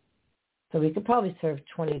people. So we could probably serve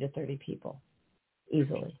 20 to 30 people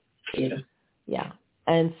easily. Yeah.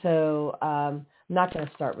 And so I'm not going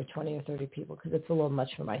to start with 20 or 30 people because it's a little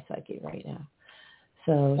much for my psyche right now.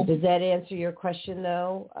 So does that answer your question,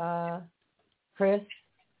 though, Chris?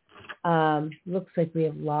 Looks like we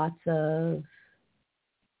have lots of...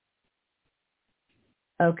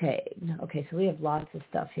 Okay, so we have lots of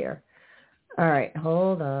stuff here. All right,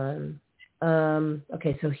 hold on.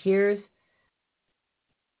 Okay, so here's...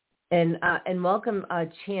 And welcome,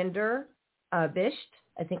 Chander Bisht.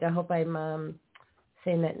 I hope I'm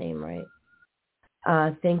saying that name right.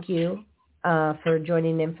 Thank you for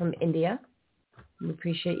joining in from India. We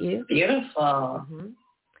appreciate you. Beautiful. Mm-hmm.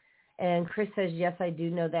 And Chris says, yes, I do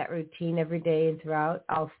know that routine every day and throughout.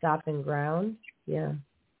 I'll stop and ground. Yeah,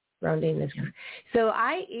 grounding is good. So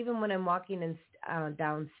even when I'm walking in,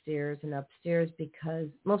 downstairs and upstairs, because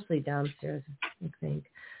mostly downstairs, I think,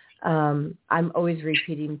 I'm always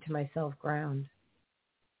repeating to myself, ground,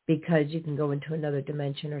 because you can go into another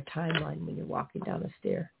dimension or timeline when you're walking down a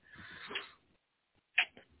stair.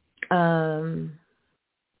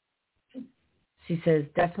 She says,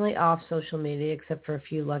 definitely off social media, except for a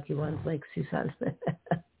few lucky ones like Susan.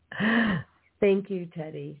 Thank you,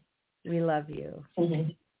 Teddy. We love you.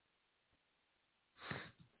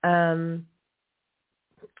 Mm-hmm.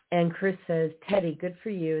 And Chris says, Teddy, good for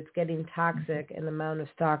you. It's getting toxic and the amount of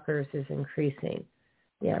stalkers is increasing.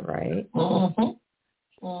 Yeah, right? Mm-hmm.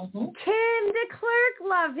 Mm-hmm. Kim the Clerk,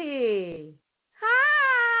 lovey.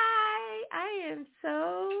 Hi. I am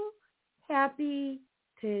so happy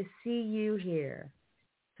to see you here.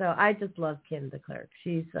 So I just love Kim the Clerk.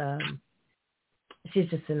 She's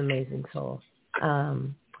just an amazing soul.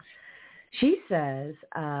 She says,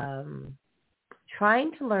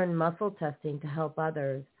 trying to learn muscle testing to help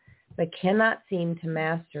others, but cannot seem to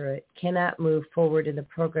master it, cannot move forward in the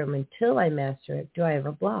program until I master it. Do I have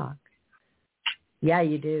a block? Yeah,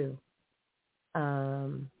 you do.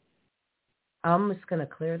 I'm just going to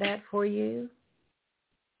clear that for you.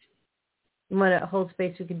 You want to hold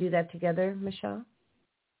space? We can do that together, Michelle?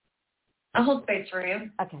 I'll hold space for you.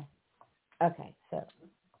 Okay, so.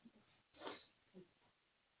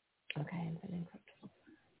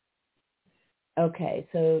 Okay,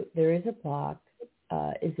 so there is a block.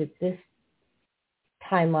 Is it this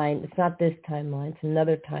timeline? It's not this timeline. It's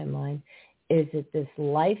another timeline. Is it this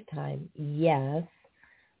lifetime? Yes.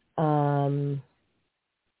 Do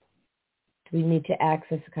we need to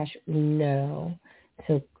access Akasha? No.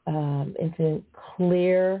 So infinite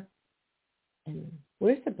clear. And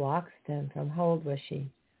where's the block stem from? How old was she?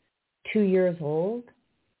 2 years old.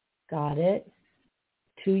 Got it.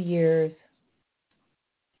 2 years.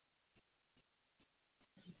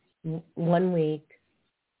 1 week.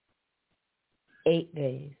 8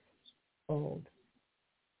 days old.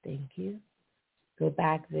 Thank you. Go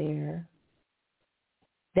back there.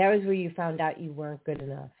 That was where you found out you weren't good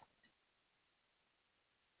enough.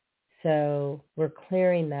 So we're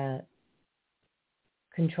clearing that.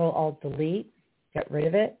 Control, Alt, Delete. Get rid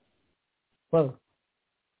of it. Whoa.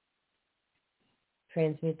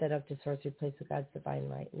 Transmute that up to source. Replace with God's divine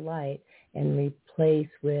light. And replace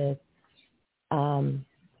with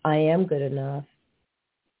I am good enough.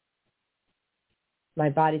 My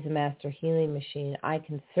body's a master healing machine. I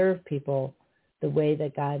can serve people the way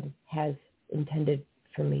that God has intended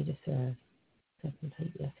for me to serve. So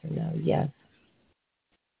yes or no? Yes.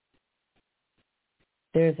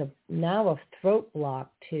 There's now a throat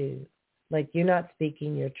block too. Like you're not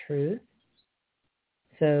speaking your truth.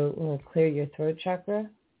 So we'll clear your throat chakra.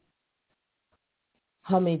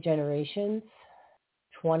 How many generations?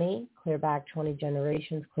 20. Clear back 20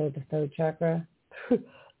 generations. Clear the throat chakra.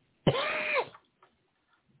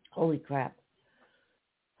 Holy crap.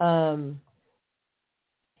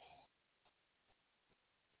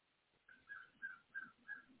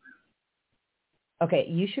 Okay,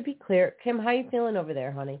 you should be clear. Kim, how are you feeling over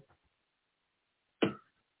there, honey?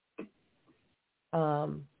 Are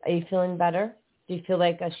you feeling better? Do you feel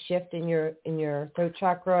like a shift in your throat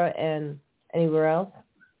chakra and anywhere else?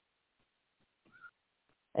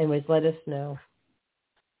 Anyways, let us know.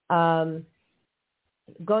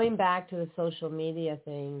 Going back to the social media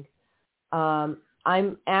thing,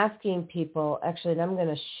 I'm asking people, actually, and I'm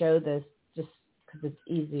going to show this just because it's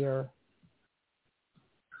easier.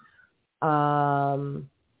 I'm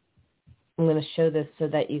going to show this so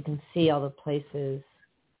that you can see all the places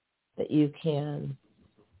that you can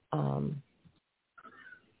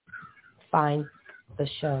find the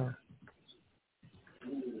show.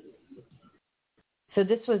 So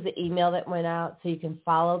this was the email that went out, so you can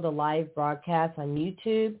follow the live broadcast on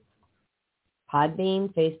YouTube,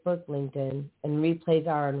 Podbean, Facebook, LinkedIn, and replays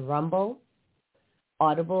are on Rumble,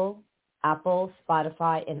 Audible, Apple,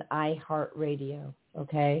 Spotify, and iHeartRadio,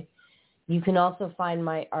 okay? You can also find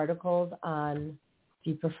my articles on, if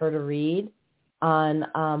you prefer to read, on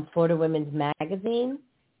Florida Women's Magazine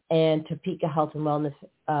and Topeka Health and Wellness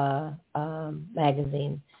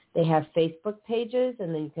Magazine. They have Facebook pages,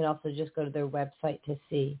 and then you can also just go to their website to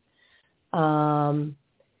see. I'm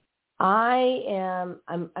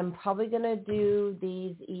probably going to do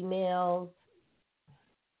these emails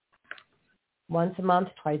once a month,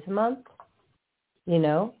 twice a month, you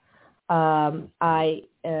know.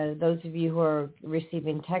 Those of you who are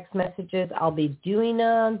receiving text messages, I'll be doing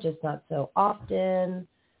them, just not so often.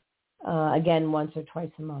 Again, once or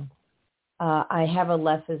twice a month. I have a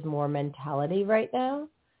less is more mentality right now.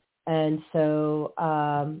 And so,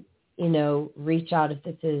 reach out if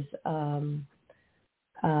this is,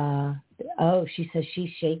 she says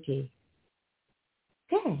she's shaky.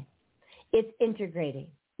 Okay. It's integrating.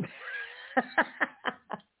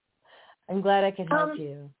 I'm glad I can help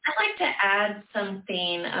you. I'd like to add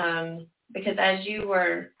something because as you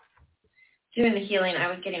were doing the healing, I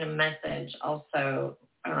was getting a message also,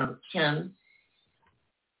 Kim.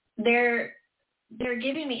 They're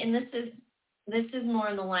giving me, and this is more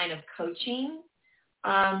in the line of coaching,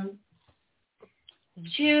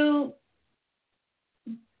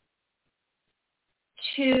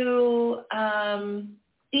 to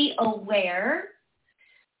be aware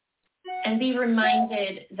and be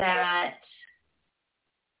reminded that,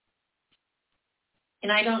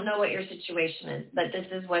 and I don't know what your situation is, but this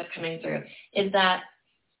is what's coming through, is that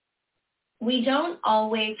we don't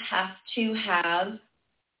always have to have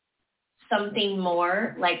something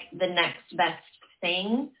more, like the next best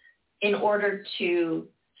thing, in order to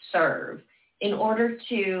serve, in order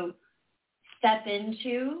to step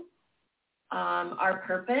into our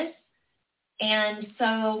purpose. And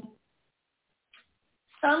so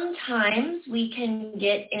sometimes we can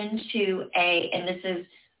get into and this is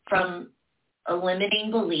from a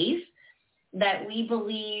limiting belief, that we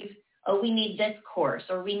believe, oh, we need this course,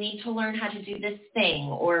 or we need to learn how to do this thing,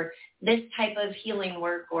 or this type of healing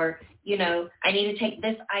work, or, you know, I need to take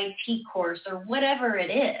this IT course, or whatever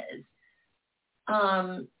it is.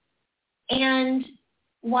 And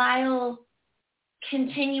while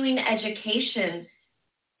continuing education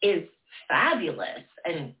is fabulous,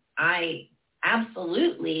 and I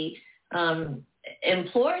absolutely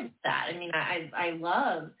implored that. I mean, I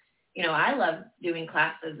love, you know, I love doing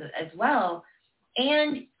classes as well.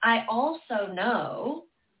 And I also know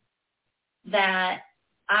that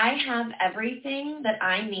I have everything that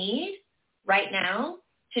I need right now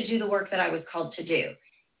to do the work that I was called to do.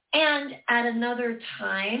 And at another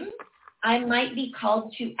time, I might be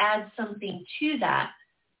called to add something to that.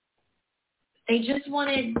 They just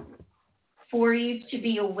wanted for you to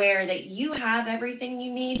be aware that you have everything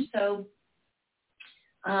you need. So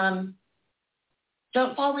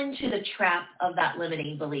don't fall into the trap of that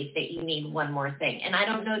limiting belief that you need one more thing. And I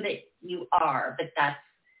don't know that you are, but that's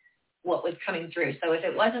what was coming through. So if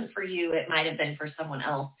it wasn't for you, it might have been for someone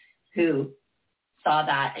else who saw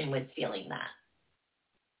that and was feeling that.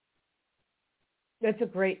 That's a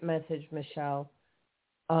great message, Michelle.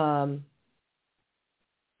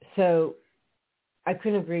 So I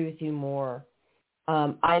couldn't agree with you more.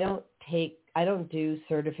 I don't do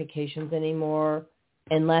certifications anymore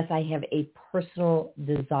unless I have a personal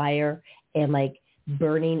desire and like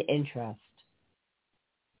burning interest.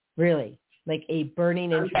 Really, like a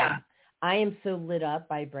burning interest. Yeah. I am so lit up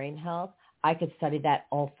by brain health. I could study that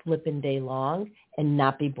all flipping day long and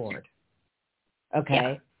not be bored. Okay.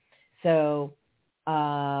 Yeah. So,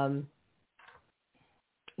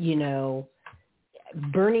 you know,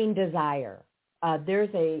 burning desire. So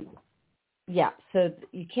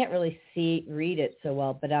you can't really read it so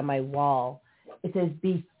well, but on my wall, it says,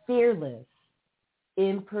 be fearless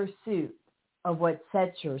in pursuit of what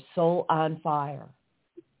sets your soul on fire.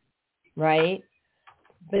 Right?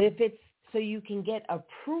 But if it's so you can get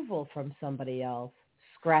approval from somebody else,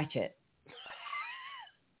 scratch it.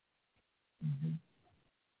 Mm-hmm.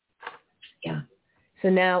 Yeah. So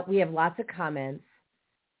now we have lots of comments.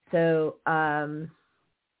 So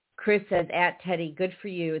Chris says, at Teddy, good for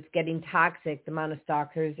you. It's getting toxic. The amount of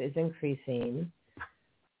stalkers is increasing.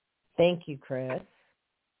 Thank you, Chris.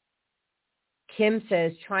 Kim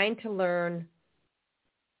says, trying to learn.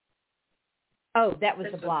 Oh, that was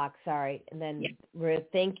the block. Sorry. And then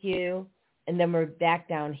thank you. And then we're back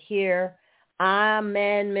down here.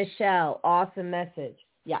 Amen, Michelle. Awesome message.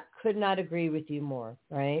 Yeah, could not agree with you more,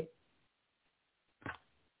 right?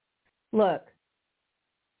 Look,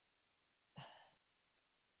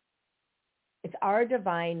 it's our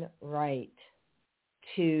divine right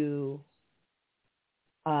to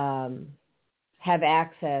have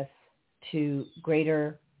access to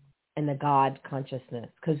greater and the God consciousness,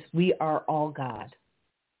 because we are all God.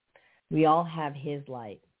 We all have his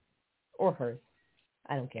light, or hers.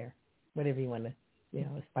 I don't care. Whatever you want to,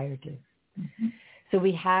 aspire to. Mm-hmm. So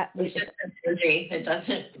we have. It's just energy. It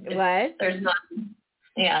doesn't. What? There's not.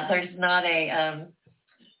 Yeah, there's not a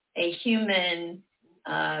human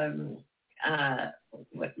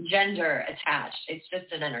gender attached. It's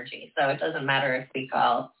just an energy. So it doesn't matter if we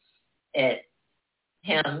call it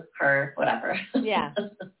him, her, whatever. Yeah.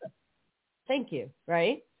 Thank you.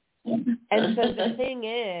 Right. And so the thing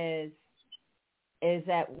is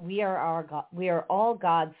that we are all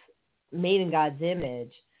God's, made in God's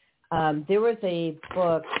image. There was a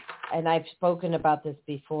book, and I've spoken about this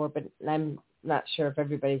before, but I'm not sure if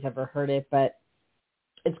everybody's ever heard it, but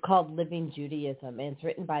it's called Living Judaism, and it's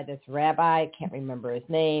written by this rabbi. I can't remember his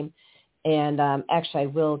name. And actually, I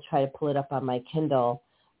will try to pull it up on my Kindle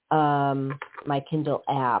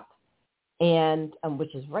app, and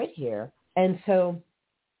which is right here. And so,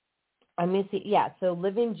 let me see. Yeah, so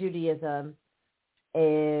Living Judaism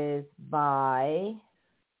is by,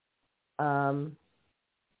 oh,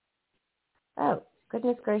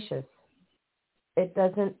 goodness gracious. It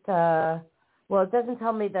doesn't, it doesn't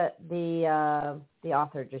tell me the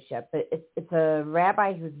author just yet, but it's a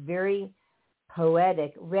rabbi who's very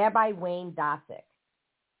poetic, Rabbi Wayne Dosick.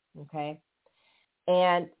 Okay?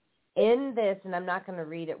 And in this, and I'm not going to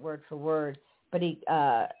read it word for word, but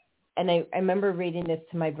I remember reading this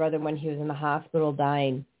to my brother when he was in the hospital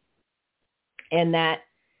dying, and that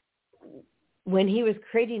when he was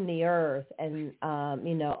creating the earth and,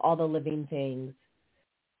 all the living things,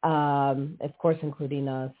 of course, including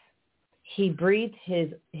us, he breathed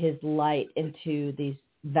his light into these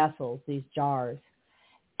vessels, these jars.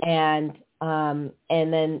 And then,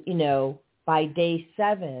 by day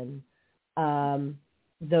 7,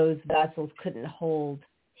 those vessels couldn't hold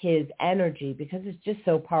his energy because it's just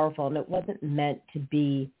so powerful, and it wasn't meant to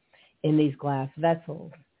be in these glass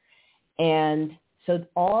vessels. And so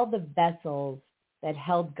all the vessels that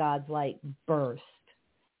held God's light burst,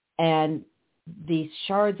 and these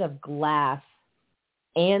shards of glass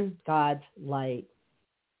and God's light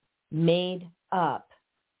made up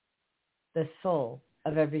the soul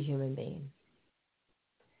of every human being.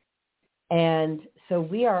 And so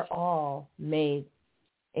we are all made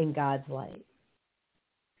in God's light.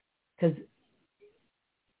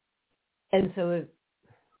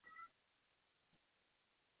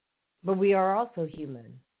 But we are also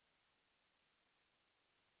human,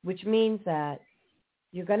 which means that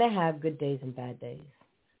you're going to have good days and bad days.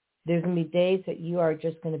 There's going to be days that you are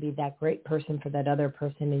just going to be that great person for that other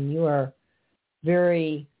person, and you are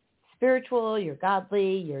very spiritual, you're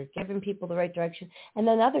godly, you're giving people the right direction. And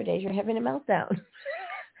then other days you're having a meltdown.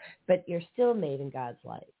 But you're still made in God's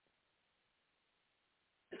light.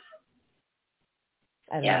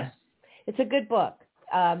 I don't know. It's a good book.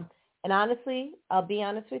 And honestly, I'll be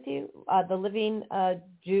honest with you, The Living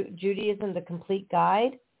Judaism, The Complete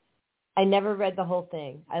Guide, I never read the whole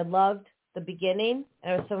thing. I loved the beginning.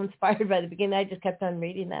 I was so inspired by the beginning, I just kept on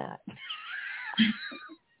reading that.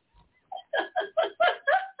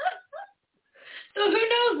 So who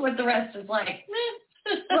knows what the rest is like?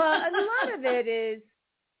 Well, and a lot of it is,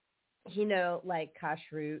 like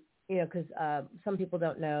kashrut, because some people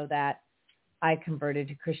don't know that I converted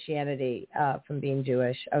to Christianity from being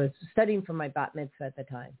Jewish. I was studying for my bat mitzvah at the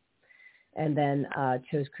time, and then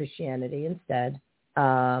chose Christianity instead.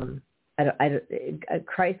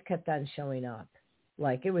 Christ kept on showing up.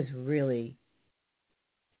 Like, it was really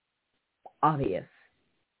obvious,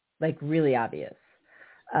 like really obvious.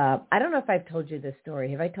 I don't know if I've told you this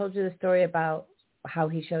story. Have I told you the story about how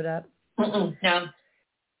he showed up? No.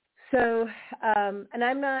 So, and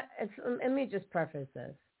I'm not, let me just preface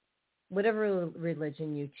this. Whatever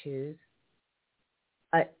religion you choose,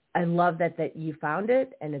 I love that you found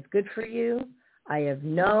it and it's good for you. I have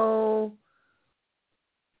no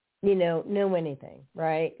anything,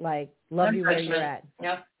 right? Like, love you where you're at.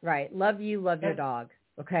 Yep. Right. Love you, love your dog.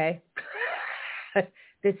 Okay.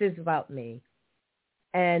 This is about me.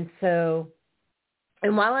 And so,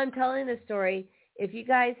 and while I'm telling the story, if you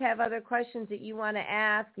guys have other questions that you want to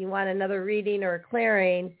ask, you want another reading or a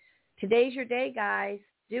clearing, today's your day, guys.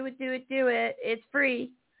 Do it. It's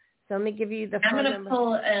free. So let me give you the phone number. I'm going to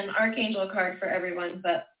pull an Archangel card for everyone,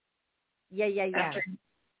 but yeah.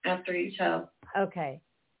 After you tell. Okay.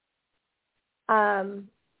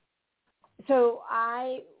 So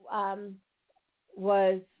I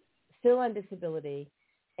was still on disability,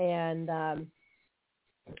 and I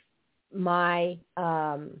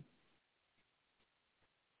was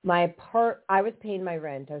paying my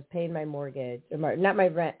rent. I was paying my mortgage, not my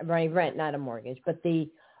rent, not a mortgage, but the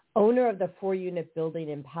owner of the 4-unit building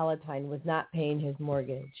in Palatine was not paying his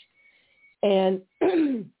mortgage. And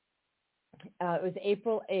it was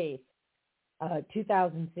April 8th,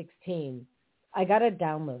 2016. I got a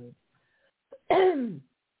download. And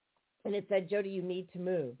it said, Jodi, you need to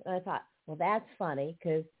move. And I thought, well, that's funny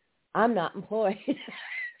because I'm not employed.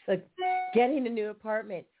 So getting a new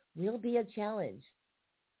apartment will be a challenge.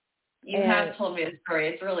 You have told me the story.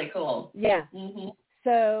 It's really cool. Yeah. Mm-hmm.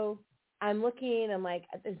 So I'm looking. I'm like,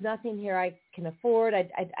 there's nothing here I can afford.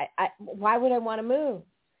 Why would I want to move?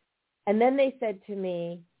 And then they said to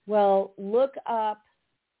me, well, look up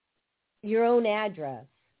your own address.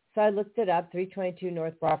 So I looked it up, 322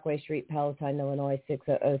 North Brockway Street, Palatine, Illinois,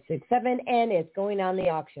 60067, and it's going on the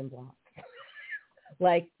auction block.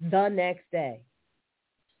 Like the next day.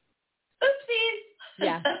 Oopsies.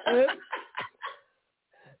 Yeah. Oops.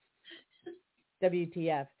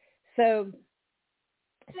 WTF. So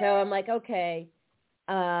I'm like, okay.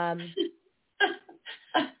 And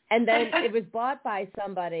then it was bought by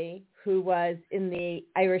somebody who was in the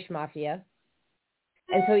Irish Mafia.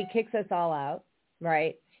 And so he kicks us all out,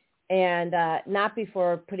 right? And not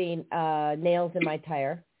before putting nails in my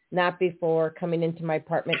tire, not before coming into my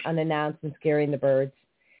apartment unannounced and scaring the birds.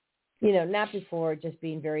 not before just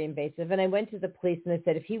being very invasive. And I went to the police and they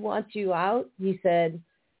said, if he wants you out, he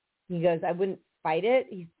goes, I wouldn't fight it.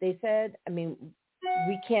 They said, we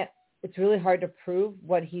can't, it's really hard to prove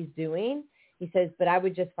what he's doing. He says, but I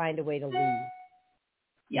would just find a way to leave.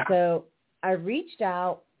 Yeah. So I reached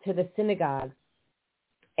out to the synagogue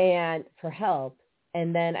and for help.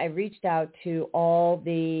 And then I reached out to all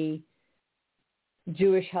the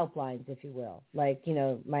Jewish helplines, if you will, like,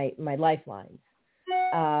 my lifelines,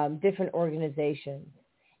 different organizations.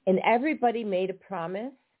 And everybody made a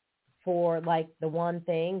promise for like the one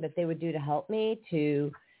thing that they would do to help me,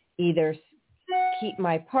 to either keep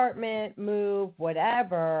my apartment, move,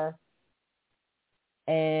 whatever,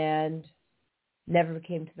 and never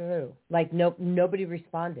came through. Like nobody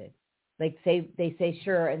responded. Like they say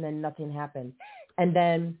sure, and then nothing happened. And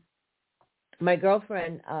then my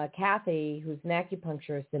girlfriend, Kathy, who's an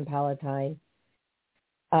acupuncturist in Palatine,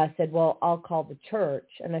 said, well, I'll call the church.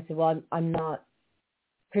 And I said, well, I'm not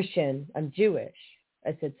Christian. I'm Jewish.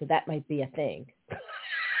 I said, so that might be a thing.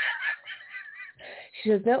 She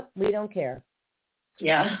says, nope, we don't care.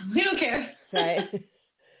 Yeah, we don't care. Right.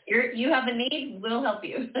 You have a need, we'll help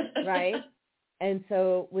you. Right. And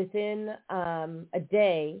so within a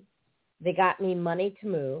day, they got me money to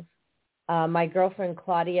move. My girlfriend,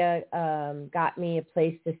 Claudia, got me a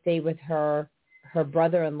place to stay with her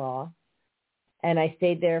brother-in-law. And I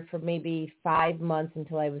stayed there for maybe 5 months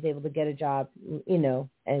until I was able to get a job,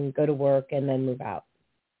 and go to work and then move out.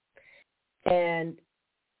 And,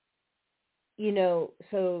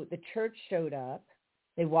 so the church showed up.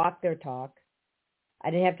 They walked their talk. I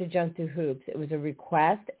didn't have to jump through hoops. It was a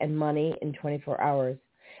request and money in 24 hours.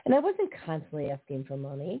 And I wasn't constantly asking for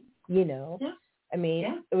money, Yeah.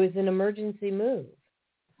 It was an emergency move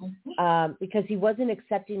because he wasn't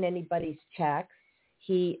accepting anybody's checks.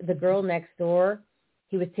 The girl next door,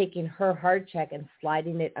 he was taking her hard check and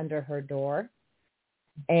sliding it under her door.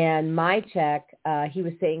 And my check, he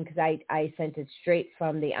was saying, because I sent it straight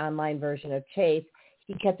from the online version of Chase,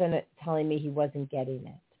 he kept on telling me he wasn't getting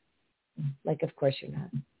it. Like, of course you're not.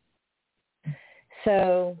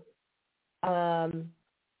 So,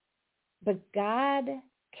 but God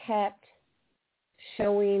kept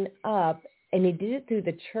showing up, and he did it through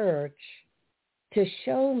the church to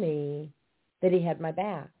show me that he had my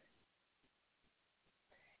back.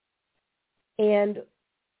 And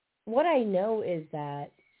what I know is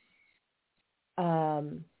that,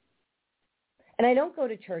 and I don't go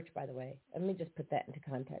to church, by the way. Let me just put that into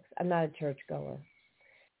context. I'm not a churchgoer.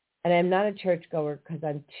 And I'm not a churchgoer because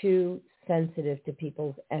I'm too sensitive to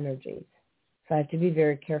people's energies. So I have to be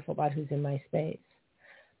very careful about who's in my space.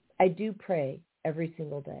 I do pray every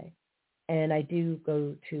single day. And I do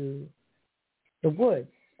go to the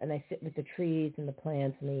woods, and I sit with the trees and the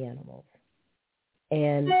plants and the animals.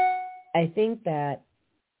 And I think that,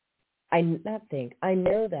 I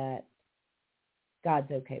know that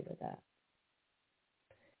God's okay with that.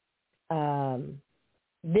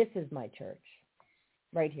 This is my church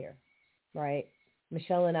right here, right?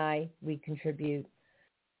 Michelle and I, we contribute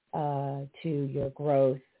to your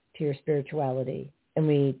growth, to your spirituality, and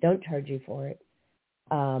we don't charge you for it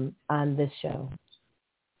on this show.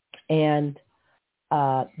 And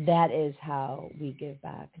that is how we give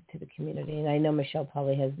back to the community. And I know Michelle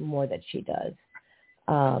probably has more that she does,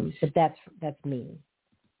 but that's me.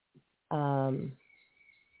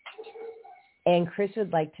 And Chris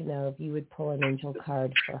would like to know if you would pull an angel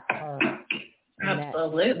card for her.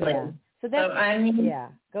 Absolutely. Yeah. So that's,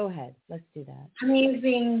 go ahead. Let's do that. I'm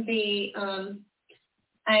using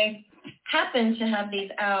I happen to have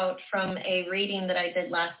these out from a reading that I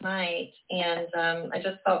did last night, and I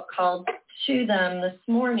just felt called to them this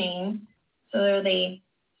morning. So they're the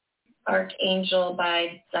Archangel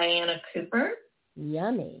by Diana Cooper.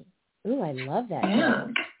 Yummy. Ooh, I love that. Yeah.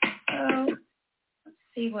 So let's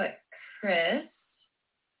see what Chris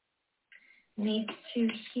needs to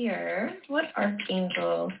hear. What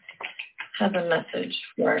Archangel has a message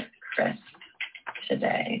for Chris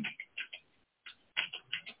today?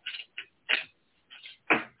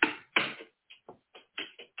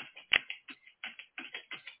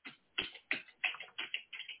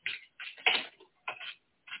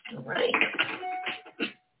 All right.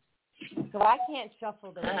 So I can't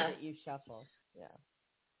shuffle the way that you shuffle. Yeah.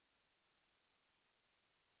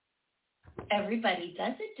 Everybody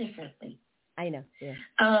does it differently. I know. Yeah.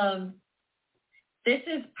 This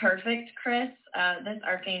is perfect, Chris. This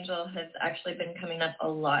Archangel has actually been coming up a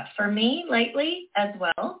lot for me lately as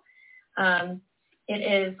well. It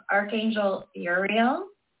is Archangel Uriel.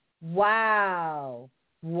 Wow.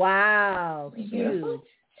 Huge.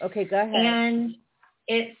 Okay, go ahead. And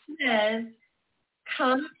it says,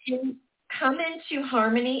 come come into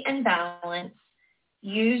harmony and balance.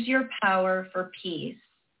 Use your power for peace.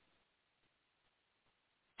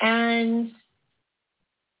 And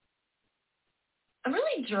I'm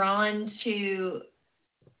really drawn to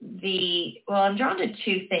I'm drawn to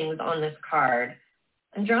two things on this card.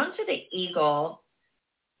 I'm drawn to the eagle,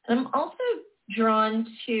 and I'm also drawn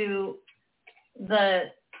to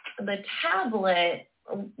the tablet,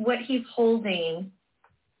 what he's holding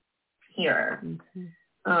here. Mm-hmm.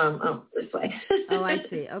 This way. Oh, I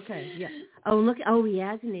see. Okay, yeah. Oh, look. Oh, he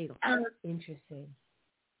has an eagle. Interesting.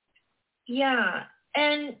 Yeah,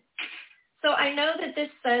 and so I know that this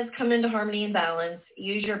says come into harmony and balance,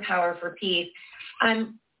 use your power for peace.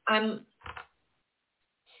 I'm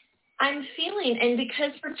feeling, and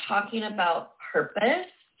because we're talking about purpose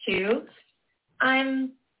too,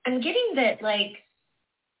 I'm getting that, like,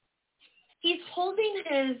 he's holding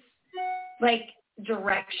his, like,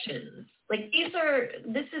 directions. Like,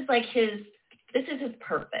 this is his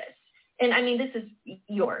purpose. And I mean, this is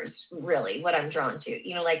yours, really, what I'm drawn to.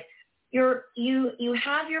 You know, like, you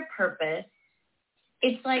have your purpose.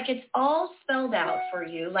 It's like it's all spelled out for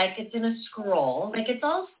you, like it's in a scroll, like it's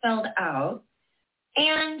all spelled out.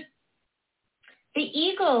 And the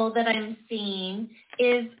eagle that I'm seeing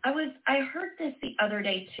is, I heard this the other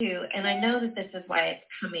day too, and I know that this is why it's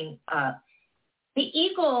coming up. The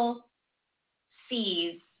eagle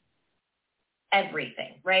sees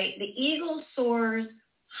everything, right? The eagle soars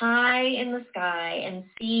high in the sky and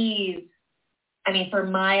sees, I mean, for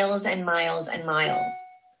miles and miles and miles.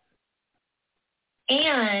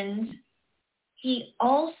 And he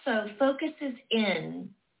also focuses in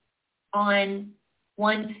on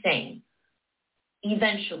one thing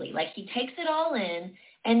eventually. Like, he takes it all in,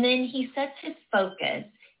 and then he sets his focus,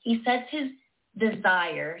 he sets his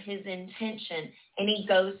desire, his intention, and he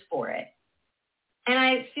goes for it. And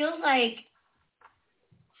I feel like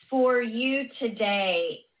for you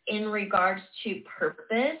today, in regards to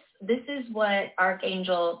purpose, this is what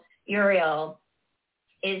Archangel Uriel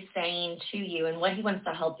is saying to you, and what he wants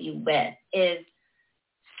to help you with is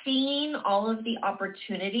seeing all of the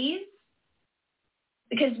opportunities,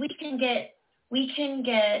 because we can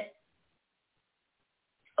get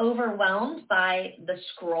overwhelmed by the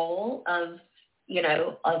scroll of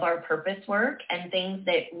our purpose work and things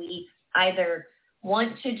that we either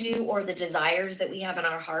want to do or the desires that we have in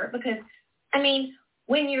our heart. Because, I mean,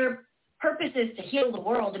 when your purpose is to heal the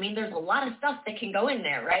world, I mean, there's a lot of stuff that can go in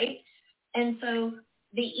there, right? And so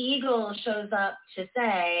the eagle shows up to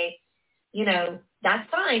say, that's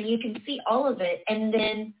fine. You can see all of it. And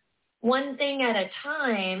then one thing at a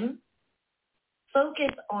time,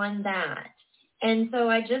 focus on that. And so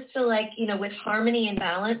I just feel like, with harmony and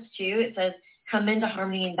balance too, it says, come into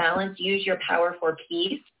harmony and balance, use your power for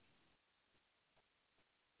peace.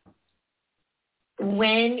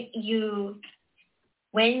 When you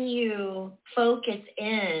focus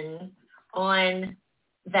in on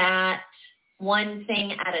that one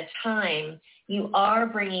thing at a time, you are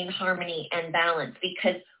bringing harmony and balance,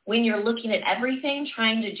 because when you're looking at everything,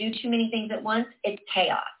 trying to do too many things at once, it's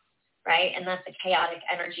chaos, right? And that's a chaotic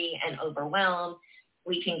energy and overwhelm.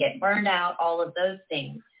 We can get burned out, all of those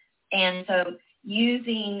things. And so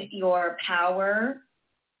using your power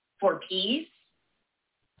for peace,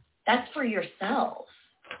 that's for yourself.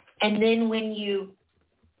 And then when you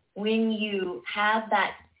have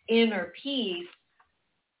that inner peace,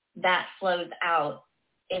 that flows out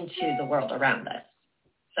into the world around us.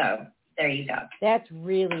 So there you go. That's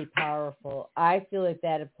really powerful. I feel like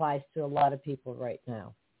that applies to a lot of people right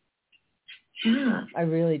now. Yeah. I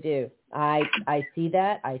really do. I see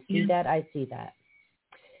that. I see that. I see that.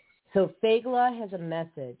 So Fagla has a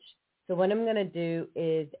message. So what I'm going to do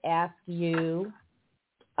is ask you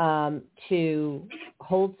to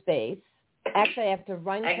hold space. Actually, I have to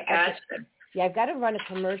run. I've got to run a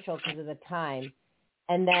commercial because of the time.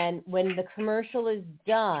 And then when the commercial is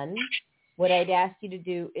done, what I'd ask you to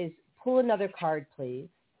do is pull another card, please,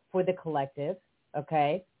 for the collective,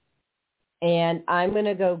 okay? And I'm going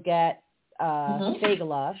to go get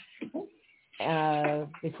Fagla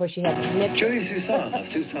before she has to commit. Jodi Suson of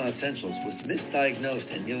Suson Essentials was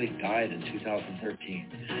misdiagnosed and nearly died in 2013.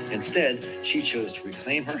 Instead, she chose to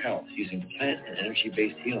reclaim her health using plant and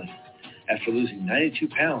energy-based healing. After losing 92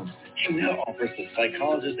 pounds, she now offers the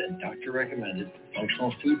psychologist and doctor-recommended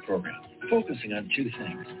functional food program, focusing on two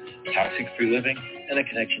things: toxic-free living and a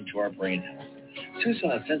connection to our brain health.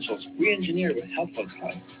 Suson Essentials re-engineered with Health Focus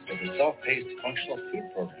Hub is a self-paced functional food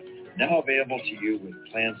program, now available to you with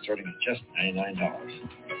plans starting at just $99.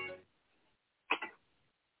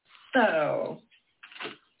 So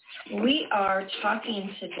we are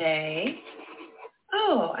talking today.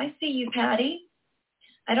 Oh, I see you, Patty.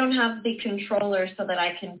 I don't have the controller so that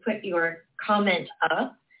I can put your comment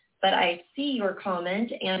up, but I see your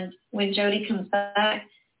comment, and when Jodi comes back,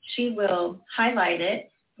 she will highlight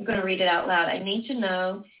it. I'm going to read it out loud. I need to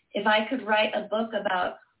know if I could write a book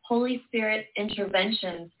about Holy Spirit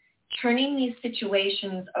interventions, turning these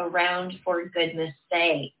situations around for goodness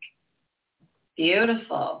sake.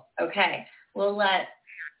 Beautiful. Okay. We'll let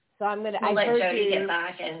Jodi get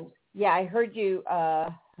back. And yeah, I heard you.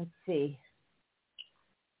 Let's see.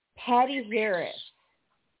 Patty Harris.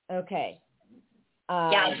 Okay.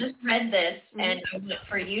 Yeah, I just read this, and I want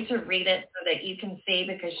for you to read it so that you can see,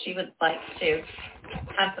 because she would like to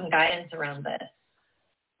have some guidance around this.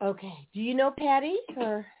 Okay. Do you know Patty?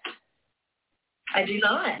 Or I do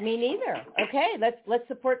not. Me neither. Okay, let's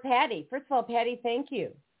support Patty. First of all, Patty, thank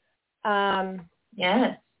you.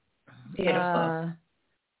 Yes. Beautiful.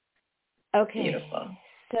 Okay. Beautiful.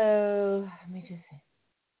 So let me just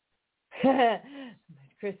say.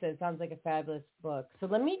 Chris says, sounds like a fabulous book. So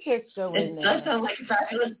let me just go in there. It does sound like a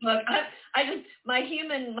fabulous book. My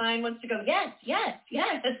human mind wants to go, yes, yes,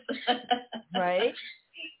 yes. Right?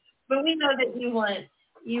 But we know that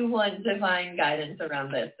you want divine guidance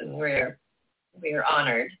around this, and we're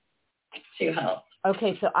honored to help.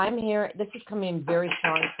 Okay, so I'm here. This is coming in very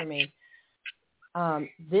strong for me.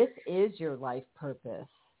 This is your life purpose.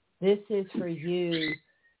 This is for you.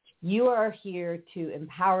 You are here to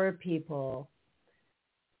empower people.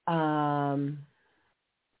 The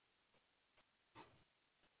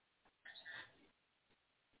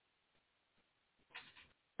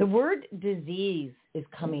word disease is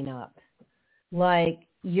coming up. Like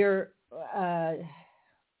you're,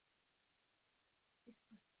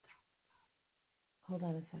 hold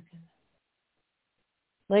on a second.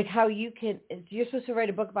 Like how you're supposed to write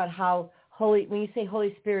a book about how when you say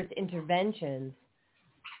Holy Spirit's interventions,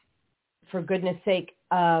 for goodness sake,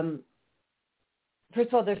 first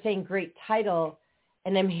of all, they're saying great title,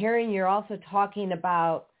 and I'm hearing you're also talking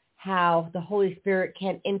about how the Holy Spirit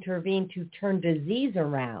can intervene to turn disease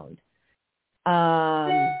around.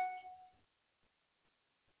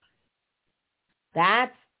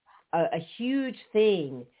 That's a huge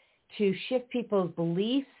thing to shift people's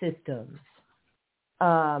belief systems.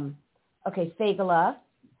 Okay, Fagala,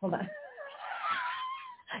 hold on.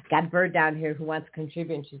 Got a bird down here who wants to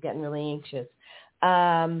contribute, and she's getting really anxious.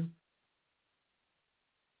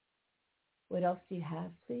 What else do you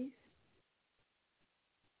have, please?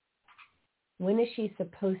 When is she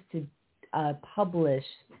supposed to publish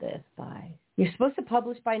this by? You're supposed to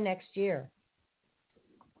publish by next year.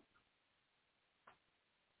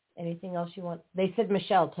 Anything else you want? They said,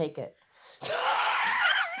 Michelle, take it.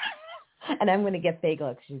 And I'm going to get Fagel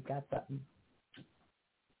because she's got something.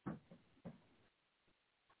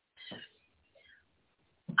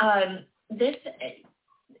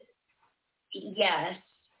 Yes.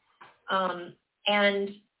 And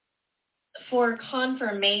for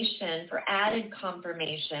confirmation, for added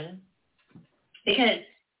confirmation, because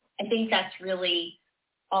I think that's really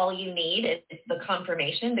all you need is the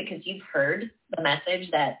confirmation, because you've heard the message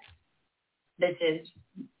that this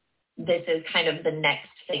is kind of the next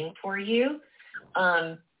thing for you.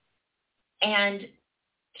 And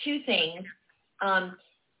two things.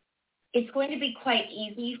 It's going to be quite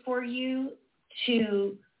easy for you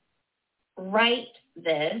to write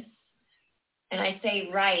this, and I say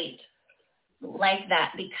write like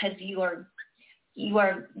that because you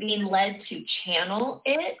are being led to channel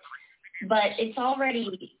it, but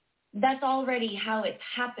that's already how it's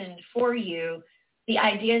happened for you. The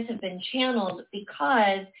ideas have been channeled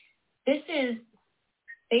because this is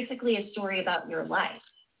basically a story about your life.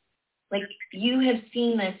 Like, you have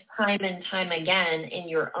seen this time and time again in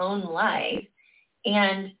your own life,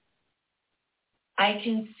 and I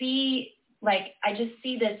can see, I just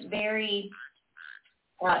see this very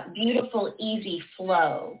beautiful, easy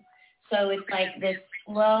flow. So it's like this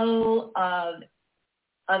flow of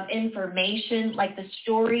information, like the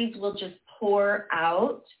stories will just pour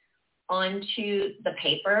out onto the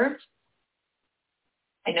paper.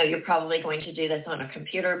 I know you're probably going to do this on a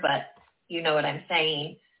computer, but you know what I'm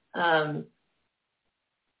saying.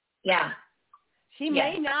 Yeah. She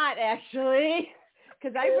may not, actually,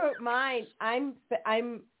 because I wrote mine.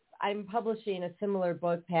 I'm publishing a similar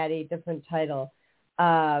book, Patty, different title,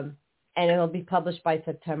 and it'll be published by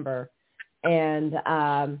September. And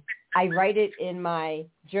I write it in my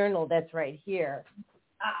journal that's right here,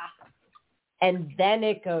 and then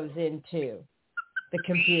it goes into the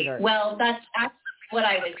computer. Well, that's what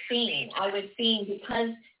I was seeing. I was seeing because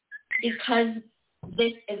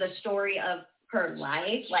this is a story of her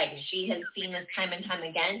life, like she has seen this time and time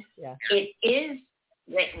again. Yeah. It is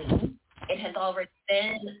written. It has already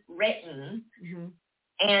been written. Mm-hmm.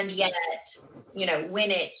 and yet,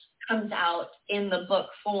 when it comes out in the book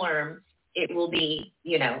form, it will be,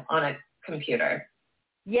 on a computer.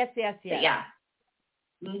 Yes. But yeah.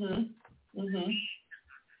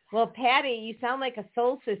 Well, Patty, you sound like a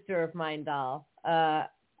soul sister of mine, doll. I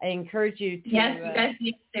encourage you to. Yes, you guys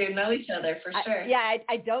need to know each other for sure.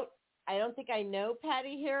 I don't think I know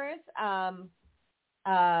Patty Harris.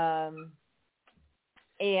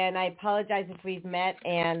 And I apologize if we've met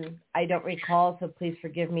and I don't recall, so please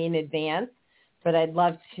forgive me in advance. But I'd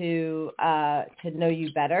love to know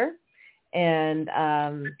you better and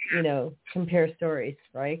compare stories,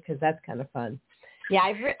 right? Because that's kind of fun. Yeah,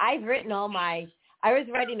 I've written I was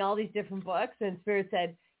writing all these different books, and Spirit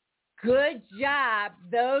said, "Good job.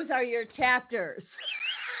 Those are your chapters."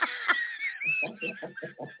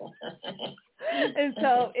 And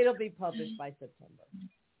so it'll be published by September.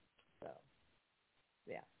 So,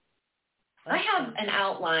 yeah. I have an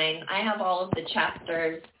outline. I have all of the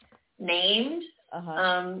chapters named,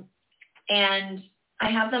 and I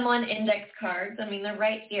have them on index cards. I mean, they're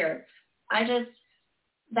right here.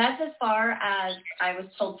 That's as far as I was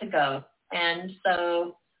told to go, and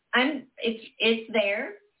so it's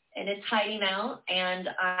there, and it's hiding out, and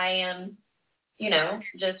I am,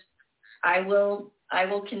 I will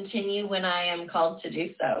continue when I am called to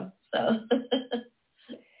do so. So.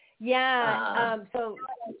 Yeah. So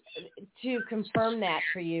to confirm that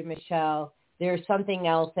for you, Michelle, there's something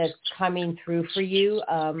else that's coming through for you,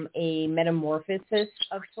 a metamorphosis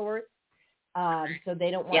of sorts. So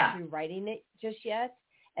they don't want you writing it just yet.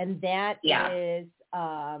 And that is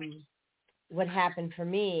what happened for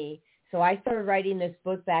me. So I started writing this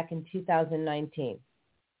book back in 2019.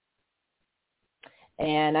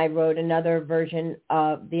 And I wrote another version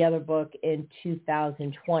of the other book in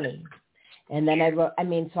 2020. And then I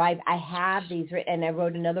have these written, and I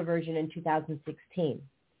wrote another version in 2016.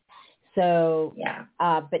 So,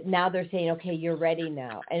 but now they're saying, okay, you're ready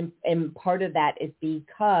now. And part of that is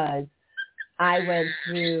because I went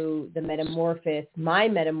through my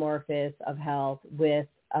metamorphosis of health with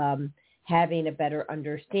having a better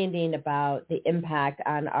understanding about the impact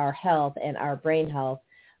on our health and our brain health,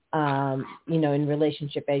 in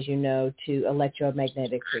relationship, as you know, to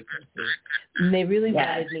electromagnetic frequency. And they really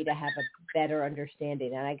wanted me to have a better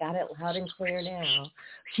understanding, and I got it loud and clear now.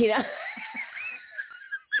 She's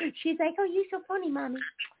like, "Oh, you're so funny, Mommy."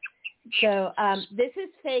 So this is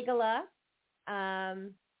Fagala.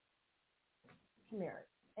 Come here.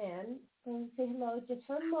 And I'm going to say hello just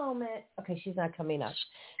for a moment. Okay, she's not coming up.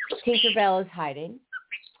 Tinkerbell is hiding.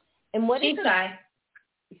 And She's shy.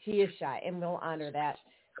 She is shy, and we'll honor that.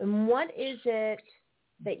 And what is it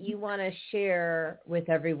that you want to share with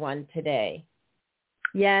everyone today?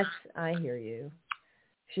 Yes, I hear you.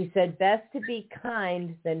 She said, best to be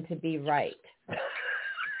kind than to be right.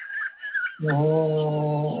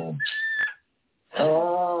 Oh.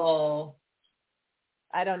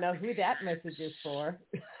 I don't know who that message is for.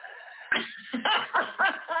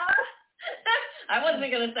 I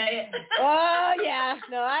wasn't going to say it. Oh, yeah.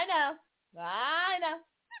 No, I know.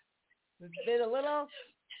 It's been a little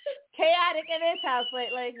chaotic in this house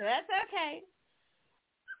lately. That's okay.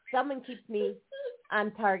 Someone keeps me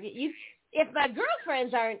on target. If my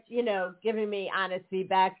girlfriends aren't, giving me honest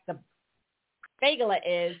feedback, the Fagala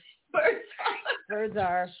is. Birds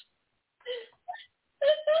are.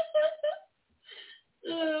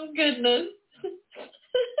 Oh, goodness.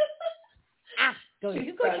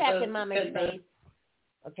 You go check in Mama's face.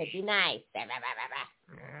 Okay, be nice.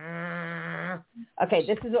 Okay,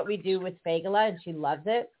 this is what we do with Fagala, and she loves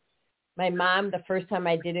it. My mom, the first time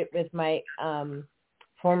I did it with my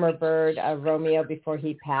former bird, Romeo, before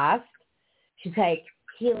he passed, she's like,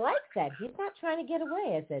 he likes that. He's not trying to get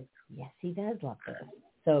away. I said, yes, he does love this.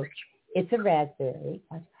 So it's a raspberry.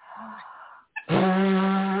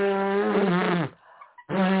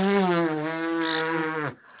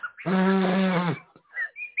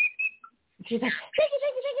 She's like, thank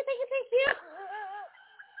you.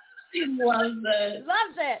 She loves it.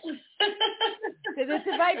 Loves it. Because it's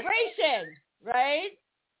a vibration, right?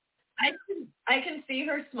 I can see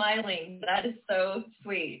her smiling. That is so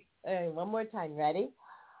sweet. All right, one more time. Ready?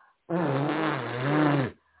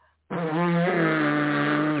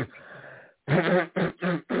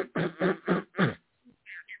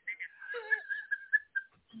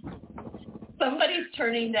 Somebody's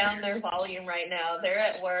turning down their volume right now. They're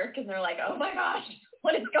at work and they're like, oh my gosh,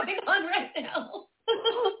 what is going on right now?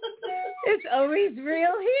 It's always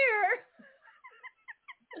real here.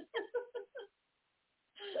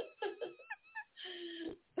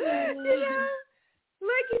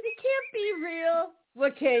 Like it can't be real.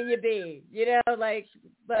 what can you be? You know, like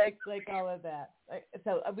all of that.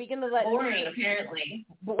 So are we going to let... Boring, apparently.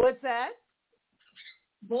 What's that?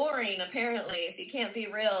 Boring, apparently. If you can't be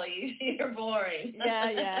real, you're boring.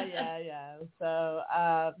 Yeah.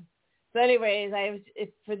 So anyways,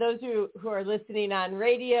 for those who are listening on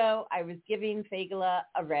radio, I was giving Fagala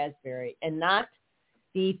a raspberry, and not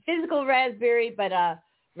the physical raspberry, but a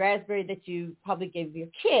raspberry that you probably gave your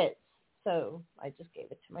kids. So I just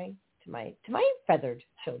gave it to my feathered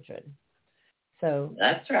children. So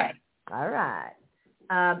that's right. All right.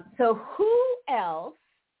 So who else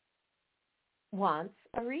wants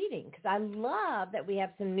a reading? Because I love that we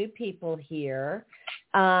have some new people here.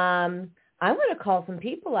 I want to call some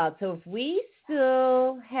people out. So if we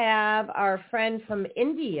still have our friend from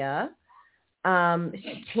India,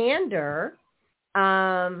 Chander.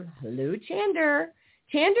 Hello, Chander.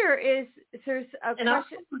 Chander, there's a question.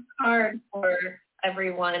 Also a card for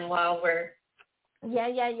everyone while we're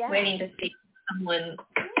waiting to see if someone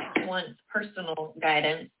wants personal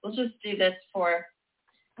guidance. We'll just do this for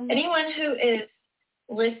anyone who is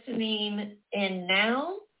listening in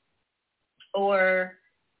now or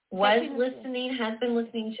has been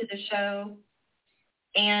listening to the show,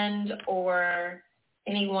 and or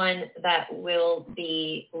anyone that will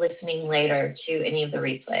be listening later to any of the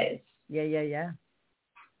replays. Yeah.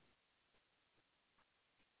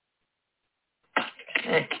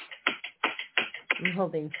 Okay. I'm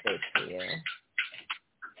holding space for you.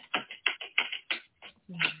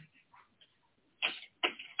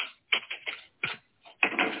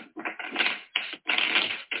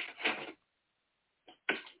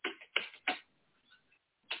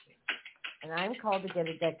 And I'm called to get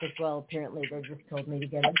a deck as well. Apparently, they just told me to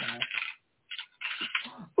get a deck.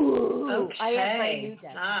 Ooh, okay. I have my new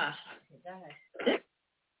deck. Go ahead.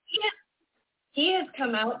 He has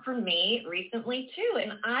come out for me recently too,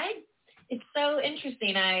 and it's so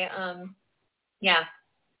interesting.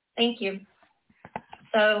 Thank you.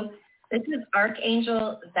 So this is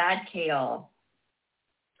Archangel Zadkiel.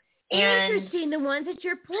 Interesting, the ones that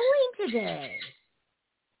you're pulling today.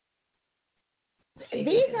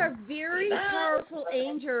 These are very powerful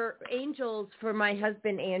angels for my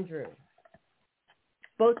husband, Andrew.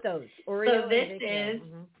 Both those. Oreo so this is,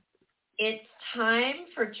 it's time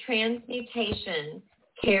for transmutation.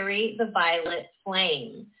 Carry the violet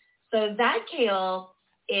flame. So Zadkiel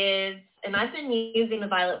is, and I've been using the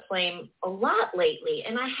violet flame a lot lately,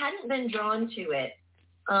 and I hadn't been drawn to it.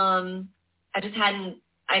 I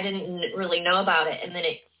didn't really know about it, and then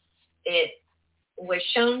it was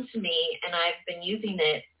shown to me, and I've been using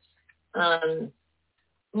it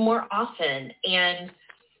more often. And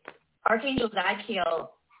Archangel Zadkiel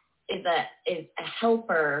is a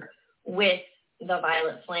helper with the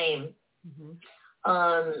violet flame,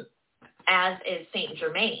 as is Saint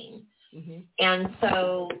Germain. And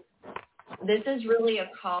so this is really a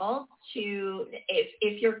call to,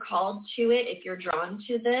 if you're called to it, if you're drawn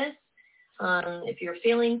to this, if you're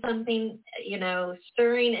feeling something,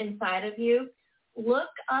 stirring inside of you, look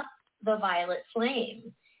up the violet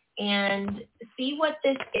flame and see what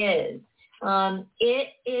this is. It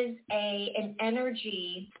is an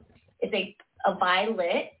energy, it's a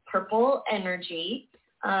violet, purple energy.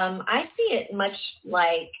 I see it much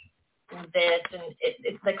like this, and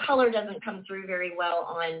the color doesn't come through very well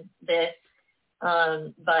on this,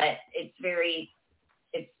 but it's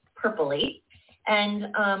purpley.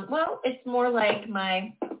 And, it's more like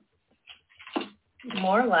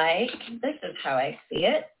this is how I see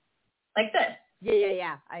it, like this.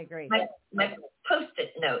 Yeah, I agree. My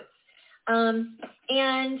Post-it notes.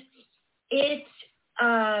 And it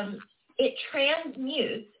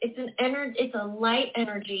transmutes. It's a light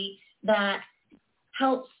energy that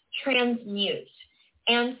helps transmute.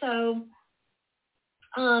 And so,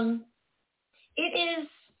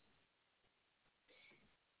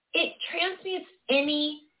 it transmutes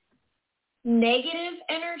any negative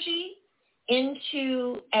energy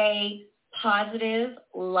into a positive,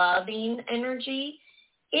 loving energy.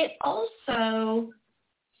 It also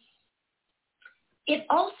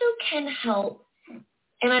can help,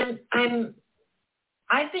 and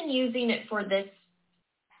I've been using it for this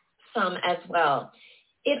some as well.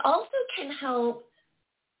 It also can help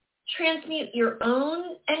transmute your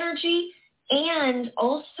own energy, and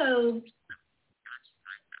also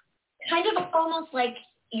kind of almost like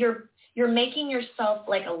you're making yourself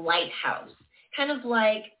like a lighthouse, kind of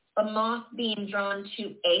like a moth being drawn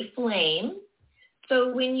to a flame.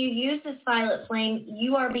 So when you use this violet flame,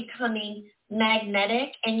 you are becoming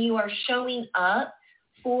magnetic, and you are showing up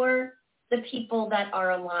for the people that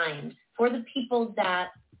are aligned, for the people that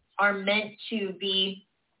are meant to be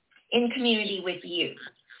in community with you.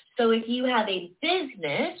 So if you have a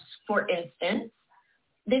business, for instance,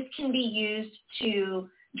 this can be used to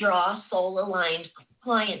draw soul-aligned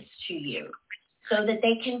clients to you so that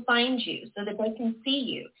they can find you, so that they can see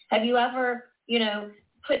you. Have you ever,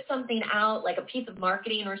 put something out, like a piece of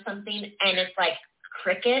marketing or something, and it's like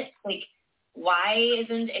cricket? Like, why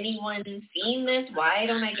isn't anyone seeing this? Why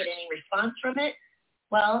don't I get any response from it?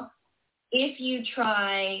 Well, if you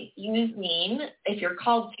try using, if you're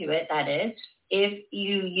called to it, that is, if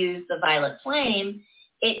you use the violet flame,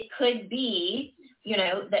 it could be,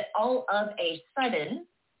 that all of a sudden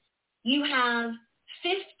you have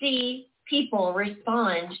 50 people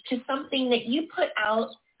respond to something that you put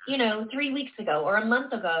out, 3 weeks ago or a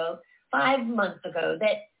month ago, 5 months ago,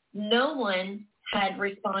 that no one had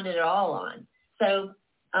responded at all on. So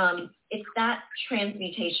it's that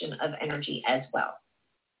transmutation of energy as well.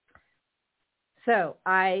 So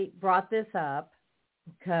I brought this up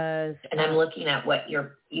because... And I'm looking at what you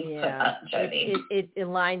put up, Jodi. It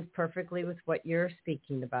aligns perfectly with what you're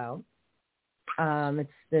speaking about. It's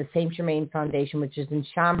the St. Germain Foundation, which is in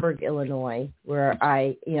Schaumburg, Illinois, where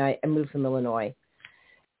I moved from Illinois.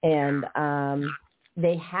 And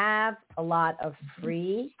they have a lot of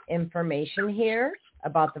free information here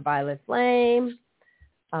about the violet flame.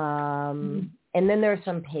 And then there's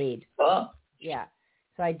some paid. Cool. Yeah.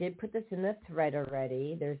 So I did put this in the thread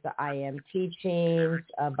already. There's the I Am Teachings,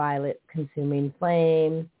 Violet Consuming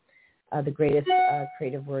Flame, The Greatest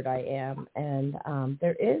Creative Word I Am. And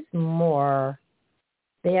there is more.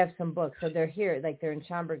 They have some books. So they're here, like they're in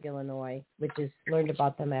Schaumburg, Illinois, which is learned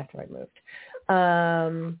about them after I moved.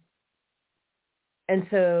 And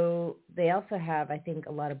so they also have, I think,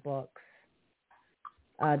 a lot of books.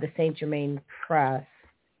 The St. Germain Press.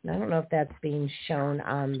 And I don't know if that's being shown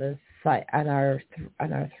on the site, on our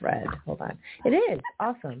thread. Hold on. It is.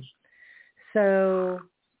 Awesome. So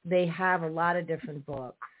they have a lot of different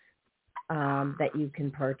books that you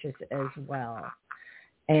can purchase as well.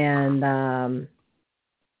 And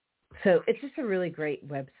so it's just a really great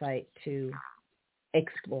website to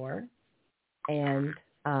explore and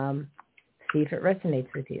see if it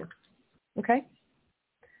resonates with you. Okay?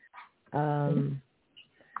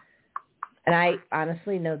 And I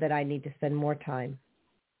honestly know that I need to spend more time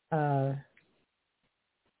on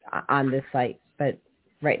this site, but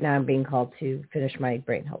right now I'm being called to finish my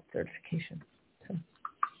brain health certification.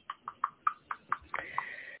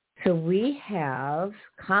 So we have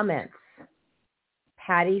comments.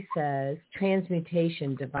 Patty says,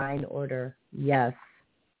 transmutation, divine order. Yes.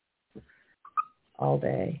 All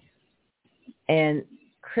day. And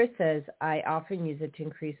Chris says, I often use it to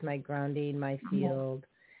increase my grounding, my field.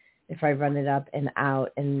 If I run it up and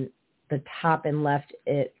out and the top and left,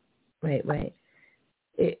 if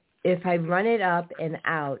I run it up and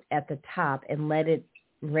out at the top and let it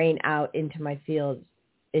rain out into my field,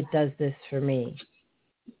 it does this for me.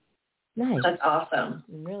 Nice. That's awesome.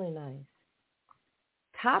 Really nice.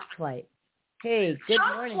 Top Flight. Hey, good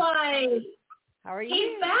morning. Top Flight. How are you?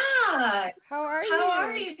 He's back. How are you? How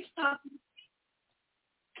are you, Top?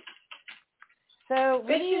 So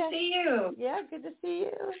good to see you. Yeah, good to see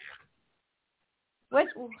you.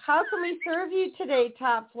 How can we serve you today,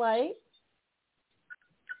 Top Flight?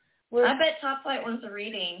 I bet Top Flight wants a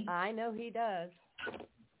reading. I know he does.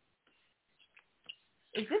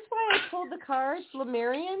 Is this why I pulled the cards,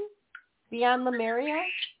 Lemurian? Beyond Lemuria?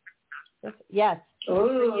 Yes.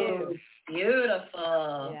 Ooh,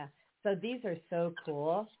 beautiful. Yeah. So these are so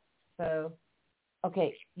cool. So,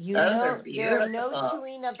 okay, those are beautiful. There are no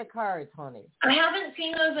chewing of the cards, honey. I haven't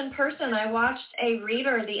seen those in person. I watched a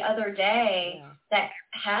reader the other day that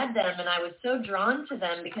had them, and I was so drawn to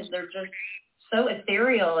them because they're just so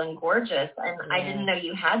ethereal and gorgeous, and I didn't know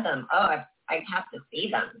you had them. Oh, I have to see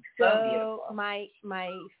them. So beautiful. My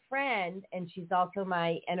friend, and she's also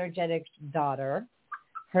my energetic daughter,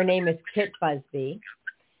 her name is Kit Busby.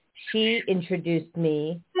 She introduced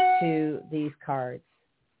me to these cards.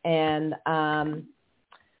 And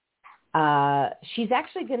she's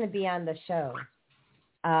actually going to be on the show.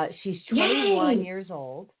 She's 21 years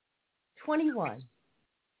old. 21.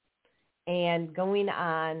 And going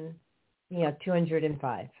on,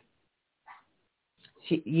 205.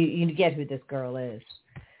 You get who this girl is.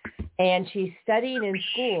 And she's studying in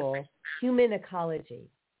school human ecology,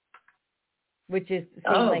 which is the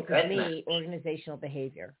same like with me, organizational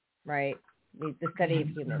behavior, right? The study of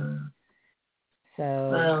humans.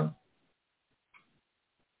 So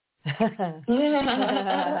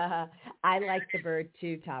I like the bird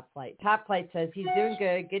too, Top Flight. Top Flight says, he's doing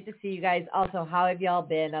good. Good to see you guys. Also, how have y'all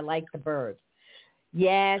been? I like the bird.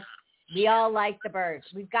 Yes, we all like the bird.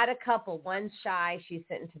 We've got a couple. One's shy. She's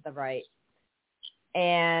sitting to the right.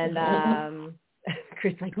 And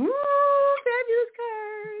Chris like, ooh, fabulous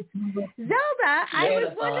cards. Zelda, I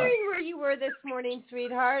was wondering where you were this morning,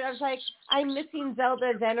 sweetheart. I was like, I'm missing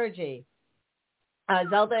Zelda's energy.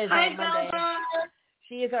 Zelda is Hi, our Monday. Zelda.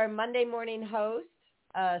 She is our Monday morning host,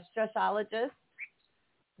 stressologist.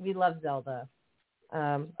 We love Zelda.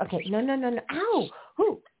 Okay, no. Ow!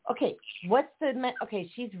 Ooh. Okay, what's the... Okay,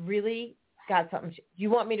 she's really got something. You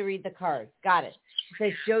want me to read the card? Got it. She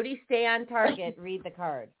says, Jodi, stay on target. Read the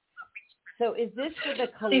card. So is this for the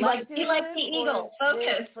collective? She's like the eagle.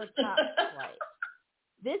 Focus. For Top Flight?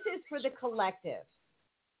 This is for the collective.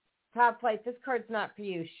 Top Flight, this card's not for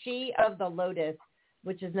you. She of the Lotus,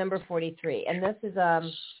 which is number 43. And this is a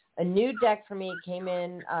new deck for me. It came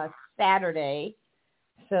in Saturday.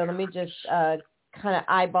 So let me just kind of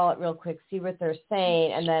eyeball it real quick, see what they're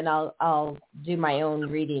saying, and then I'll do my own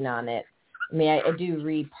reading on it. I mean, I do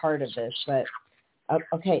read part of this, but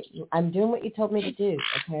okay, I'm doing what you told me to do,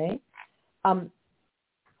 okay?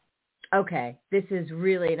 Okay, this is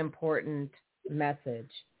really an important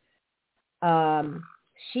message.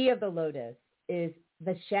 She of the Lotus is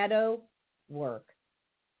the shadow work,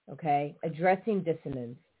 okay? Addressing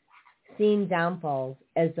dissonance, seeing downfalls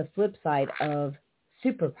as the flip side of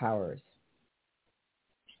superpowers.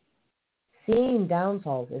 Seeing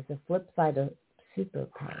downfalls is the flip side of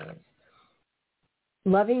superpowers.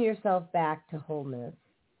 Loving yourself back to wholeness.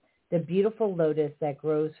 The beautiful lotus that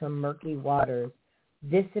grows from murky waters.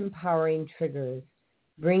 Disempowering triggers.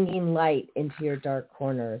 Bringing light into your dark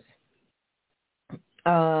corners.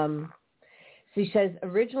 She says,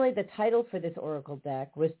 originally the title for this oracle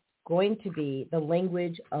deck was going to be The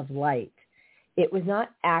Language of Light. It was not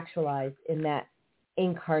actualized in that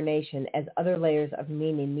incarnation as other layers of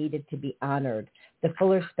meaning needed to be honored. The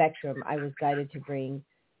fuller spectrum I was guided to bring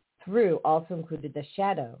through also included the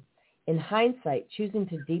shadow. In hindsight, choosing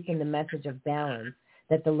to deepen the message of balance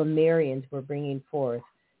that the Lemurians were bringing forth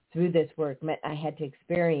through this work meant I had to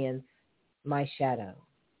experience my shadow.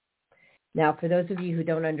 Now, for those of you who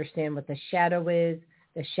don't understand what the shadow is,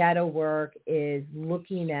 the shadow work is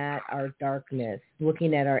looking at our darkness,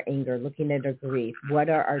 looking at our anger, looking at our grief. What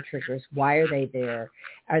are our triggers? Why are they there?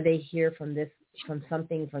 Are they here from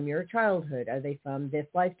something from your childhood? Are they from this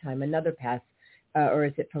lifetime, another past, or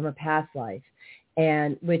is it from a past life?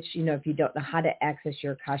 And which, if you don't know how to access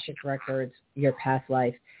your Akashic records, your past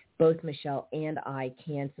life, both Michelle and I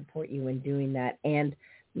can support you in doing that. And,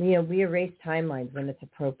 we erase timelines when it's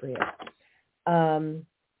appropriate.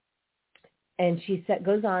 And she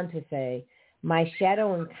goes on to say, my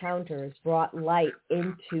shadow encounters brought light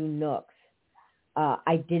into nooks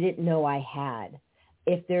I didn't know I had.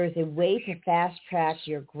 If there is a way to fast track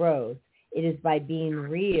your growth, it is by being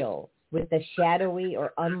real with the shadowy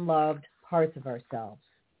or unloved parts of ourselves.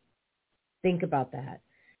 Think about that.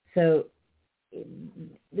 So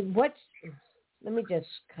let me just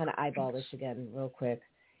kind of eyeball this again real quick.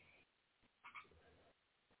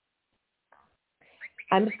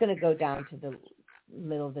 I'm just going to go down to the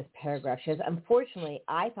middle of this paragraph. She says, unfortunately,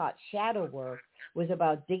 I thought shadow work was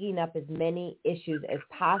about digging up as many issues as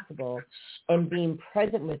possible, and being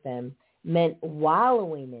present with them meant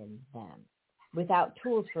wallowing in them. Without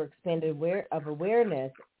tools for expanded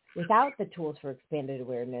awareness,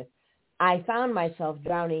 I found myself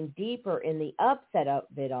drowning deeper in the upset of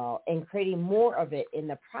it all and creating more of it in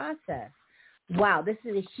the process. Wow, this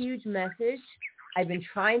is a huge message. I've been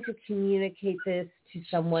trying to communicate this to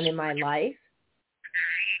someone in my life.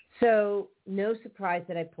 So no surprise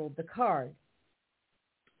that I pulled the card.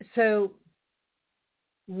 So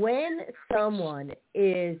when someone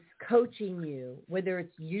is coaching you, whether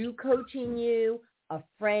it's you coaching you, a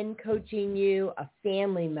friend coaching you, a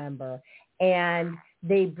family member, and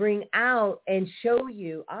they bring out and show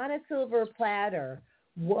you on a silver platter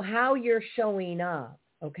how you're showing up,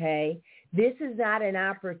 okay? This is not an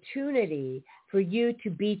opportunity for you to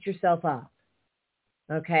beat yourself up,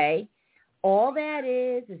 okay? All that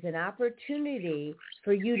is an opportunity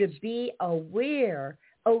for you to be aware.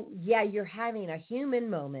 Oh, yeah, you're having a human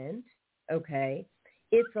moment, okay?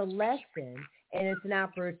 It's a lesson, and it's an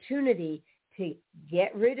opportunity to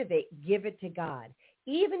get rid of it, give it to God.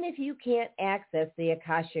 Even if you can't access the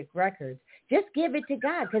Akashic records, just give it to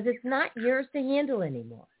God because it's not yours to handle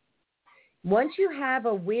anymore. Once you have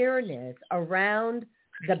awareness around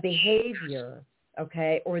the behavior,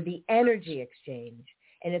 okay, or the energy exchange,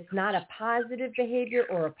 and it's not a positive behavior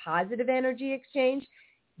or a positive energy exchange,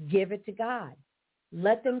 give it to God.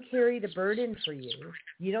 Let them carry the burden for you.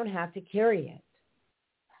 You don't have to carry it.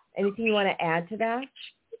 Anything you want to add to that?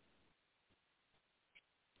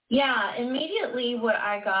 Yeah, immediately what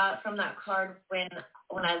I got from that card when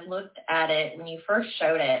I looked at it, when you first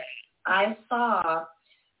showed it, I saw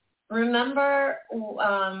remember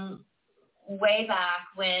way back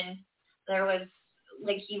when there was,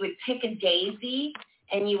 like, you would pick a daisy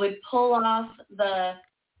and you would pull off the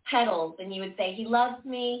petals and you would say, he loves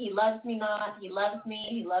me not, he loves me,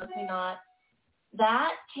 he loves me not.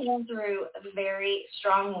 That came through very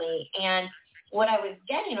strongly. And what I was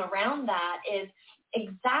getting around that is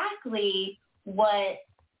exactly what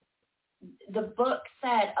the book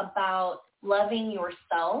said about loving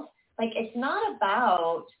yourself. Like, it's not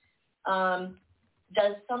about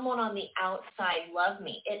does someone on the outside love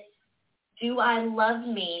me? It's, do I love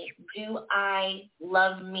me? Do I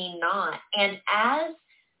love me not? And as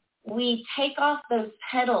we take off those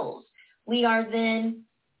petals, we are then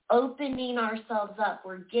opening ourselves up.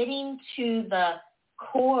 We're getting to the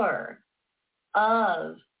core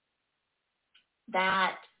of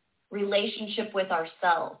that relationship with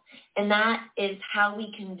ourselves. And that is how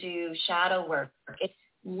we can do shadow work. It's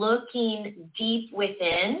looking deep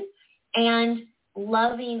within and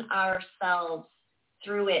loving ourselves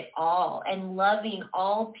through it all and loving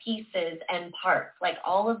all pieces and parts, like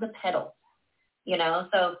all of the petals, you know?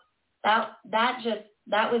 So that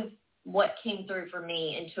was what came through for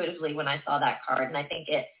me intuitively when I saw that card. And I think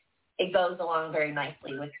it goes along very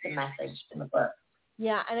nicely with the message in the book.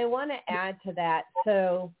 Yeah, and I want to add to that.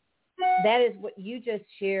 So that is what you just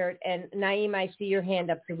shared. And Naeem, I see your hand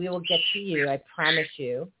up, so we will get to you, I promise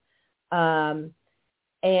you.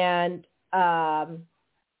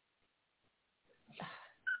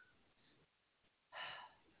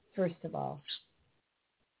 First of all,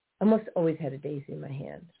 I almost always had a daisy in my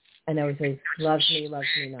hand. And I was always, loves me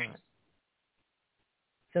not.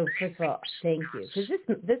 So first of all, thank you. Because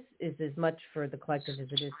this is as much for the collective as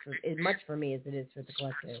it is as much for me as it is for the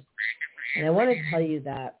collective. And I want to tell you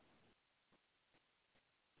that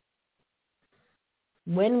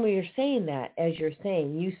when we are saying that, as you're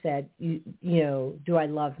saying, you said, you know, do I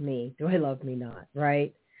love me? Do I love me not?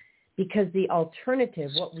 Right? Because the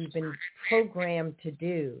alternative, what we've been programmed to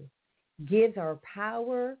do, gives our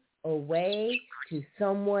power away to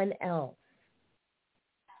someone else.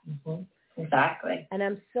 Mm-hmm. Exactly. And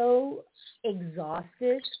I'm so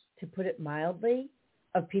exhausted, to put it mildly,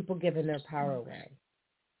 of people giving their power away.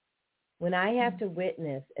 When I have to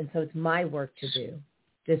witness, and so it's my work to do,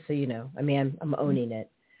 just so you know, I mean, I'm owning it.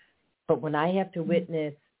 But when I have to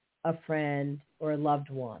witness a friend or a loved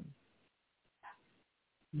one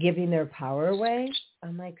giving their power away,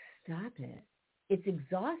 I'm like, stop it. It's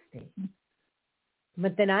exhausting.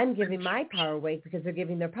 But then I'm giving my power away because they're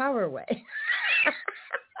giving their power away.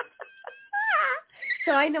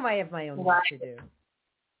 So I know I have my own work to do.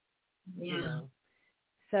 Yeah. You know?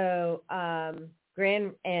 So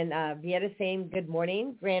Grand and Vieta saying good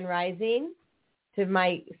morning, Grand Rising, to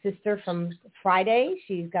my sister from Friday.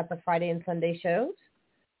 She's got the Friday and Sunday shows.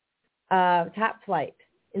 Top Flight.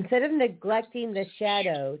 Instead of neglecting the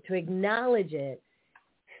shadow, to acknowledge it,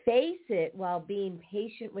 face it while being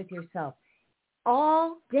patient with yourself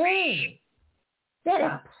all day. That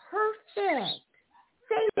is perfect.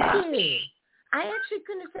 Thank you. I actually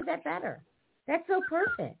couldn't have said that better. That's so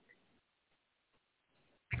perfect.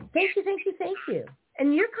 Thank you.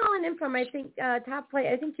 And you're calling in from, I think, Top Flight,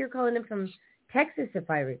 I think you're calling in from Texas, if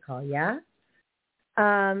I recall, yeah?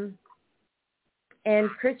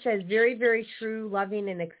 And Chris says, very, very true, loving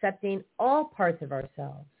and accepting all parts of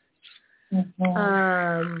ourselves.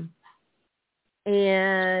 Mm-hmm.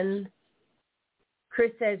 And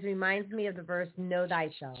Chris says, reminds me of the verse, know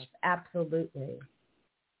thyself. Absolutely.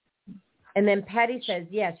 And then Patty says,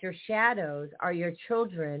 yes, your shadows are your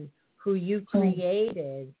children who you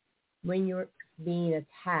created when you were being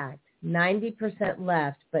attacked. 90%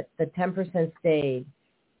 left, but the 10% stayed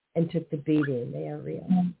and took the beating. They are real.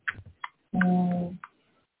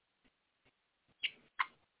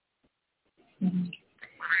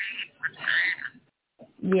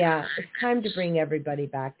 Yeah, it's time to bring everybody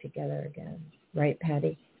back together again. Right,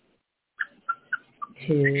 Patty?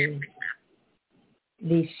 To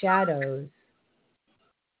these shadows,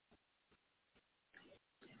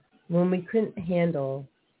 when we couldn't handle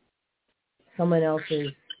someone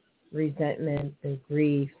else's resentment, their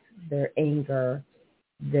grief, their anger,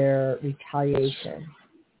 their retaliation,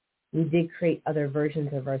 we did create other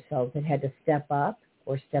versions of ourselves that had to step up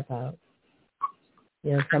or step out.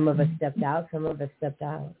 You know, some of us stepped out, some of us stepped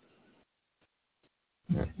out.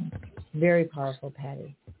 Very powerful,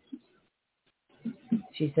 Patty.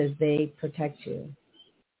 She says they protect you.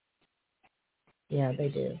 Yeah, they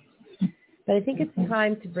do. But I think it's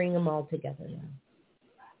time to bring them all together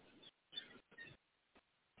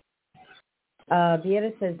now.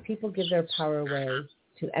 Vieta says people give their power away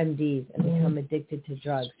to MDs and become addicted to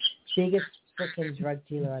drugs. Biggest freaking drug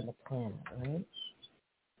dealer on the planet, right?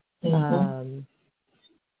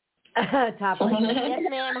 Top line. Yes,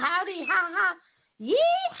 ma'am. Howdy, ha ha.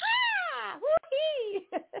 Yee-haw! Woo-hee!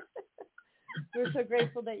 We're so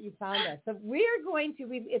grateful that you found us. So we're going to,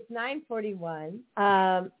 it's 9:41.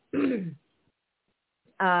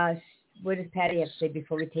 What does Patty have to say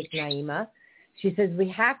before we take Naima? She says, we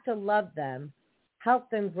have to love them,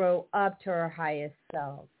 help them grow up to our highest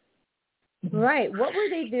selves. Right. What were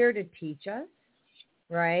they there to teach us?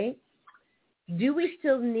 Right? Do we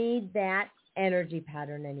still need that energy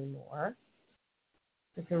pattern anymore?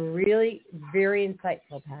 It's a really very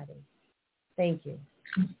insightful, Patty. Thank you.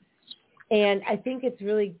 And I think it's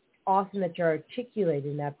really awesome that you're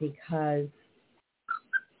articulating that, because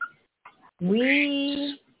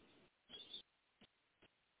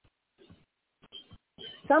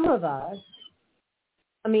some of us,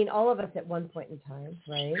 all of us at one point in time,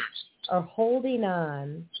 right, are holding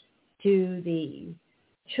on to the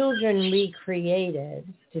children we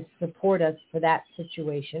created to support us for that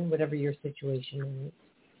situation, whatever your situation is.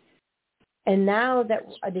 And now that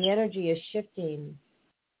the energy is shifting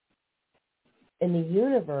in the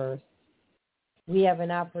universe, we have an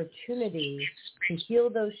opportunity to heal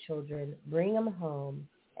those children, bring them home,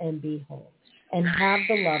 and be whole, and have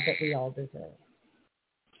the love that we all deserve.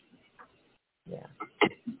 Yeah.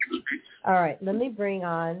 All right, let me bring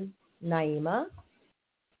on Naima.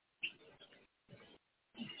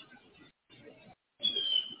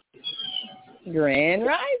 Grand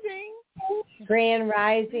Rising. Grand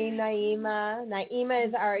Rising, Naima. Naima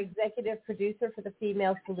is our executive producer for the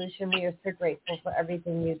Female Solution. We are so grateful for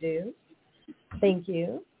everything you do. Thank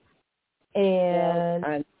you. And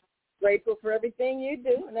I'm grateful for everything you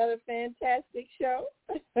do. Another fantastic show.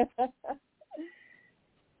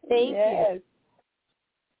 Thank you.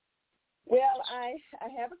 Well, I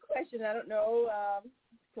have a question. I don't know,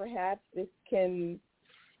 perhaps this can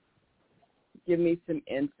give me some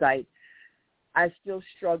insight. I still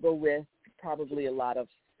struggle with probably a lot of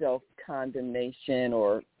self-condemnation,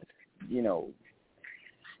 or,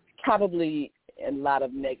 probably a lot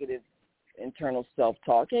of negative internal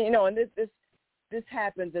self-talk. And this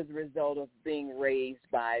happens as a result of being raised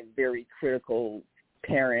by very critical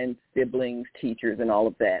parents, siblings, teachers, and all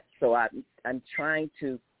of that. So I'm trying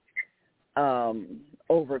to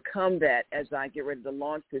overcome that as I get ready to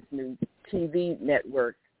launch this new TV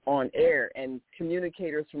network on air, and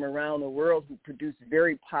communicators from around the world who produce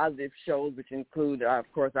very positive shows, which include,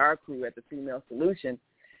 of course, our crew at the Female Solution,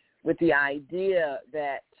 with the idea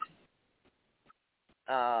that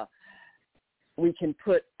we can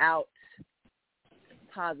put out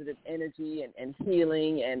positive energy and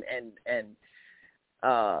healing and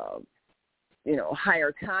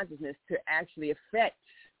higher consciousness to actually affect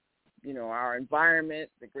our environment,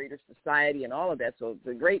 the greater society, and all of that. So it's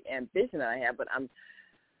a great ambition that I have, but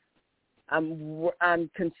I'm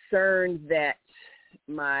concerned that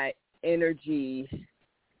my energy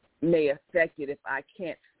may affect it if I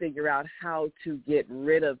can't figure out how to get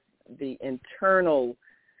rid of the internal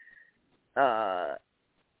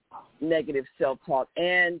negative self-talk.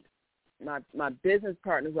 And my business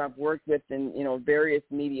partner, who I've worked with in various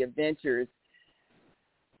media ventures,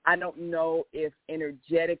 I don't know if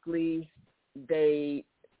energetically they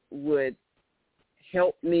would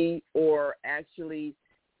help me or actually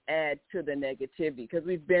add to the negativity, because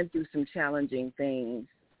we've been through some challenging things,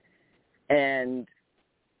 and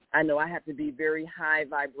I know I have to be very high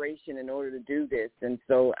vibration in order to do this, and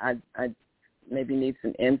so I maybe need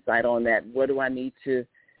some insight on that. What do I need to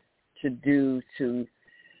do to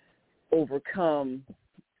overcome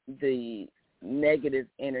the negative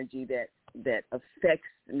energy that affects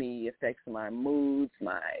me, affects my moods,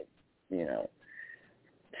 my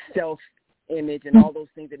self-image, and all those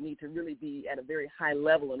things that need to really be at a very high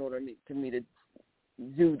level in order for me to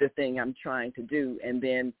do the thing I'm trying to do. And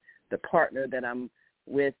then the partner that I'm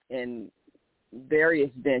with in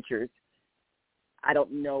various ventures, I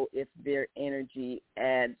don't know if their energy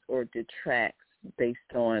adds or detracts based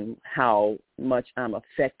on how much I'm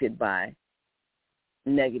affected by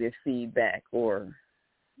negative feedback or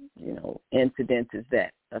incidences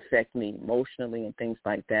that affect me emotionally and things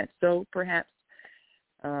like that. So perhaps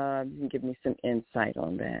you can give me some insight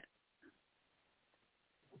on that.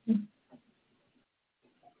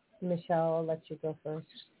 Michelle, I'll let you go first.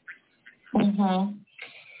 Mm-hmm.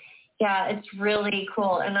 Yeah, it's really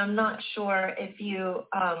cool. And I'm not sure if you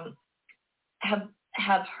have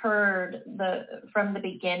heard from the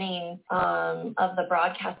beginning of the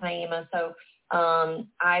broadcast, Naima. So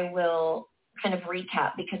I will kind of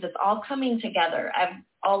recap, because it's all coming together.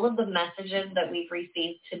 All of the messages that we've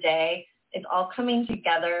received today, it's all coming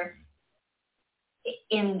together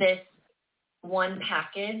in this one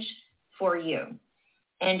package for you.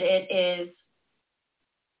 And it is,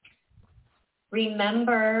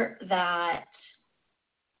 remember that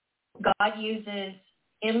God uses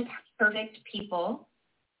imperfect people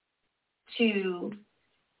to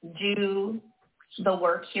do the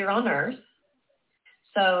work here on earth.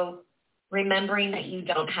 So remembering that you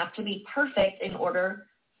don't have to be perfect in order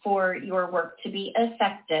for your work to be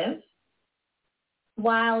effective,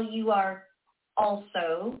 while you are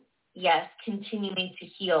also, yes, continuing to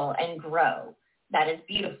heal and grow. That is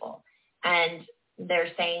beautiful. And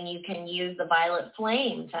they're saying you can use the violet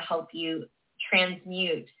flame to help you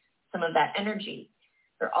transmute some of that energy.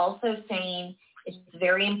 They're also saying it's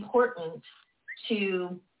very important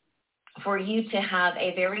for you to have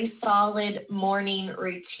a very solid morning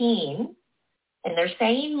routine. And they're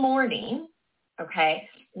saying morning, okay?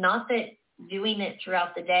 Not that doing it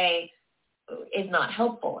throughout the day is not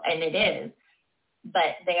helpful, and it is.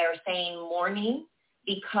 But they are saying morning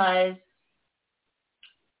because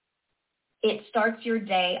it starts your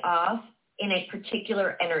day off in a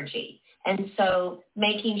particular energy. And so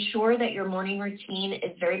making sure that your morning routine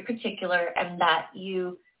is very particular and that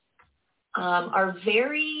you are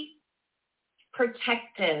very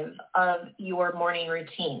protective of your morning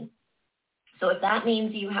routine. So if that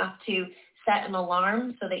means you have to set an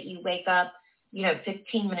alarm so that you wake up,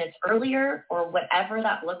 15 minutes earlier or whatever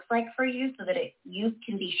that looks like for you so that you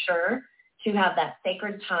can be sure to have that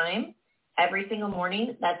sacred time every single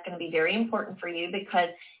morning, that's going to be very important for you because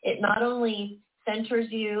it not only centers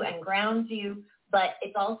you and grounds you, but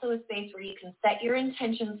it's also a space where you can set your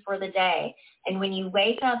intentions for the day. And when you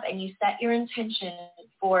wake up and you set your intention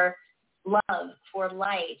for love, for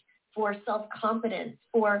light, for self-confidence,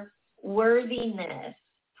 for worthiness,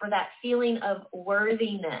 for that feeling of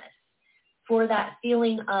worthiness, for that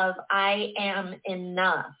feeling of I am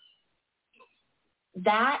enough,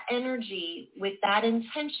 that energy with that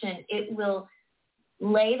intention, it will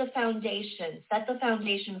lay the foundation, set the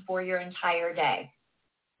foundation for your entire day.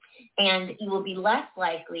 And you will be less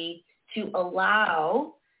likely to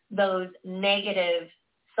allow those negative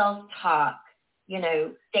self-talk,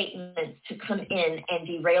 statements to come in and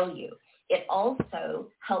derail you. It also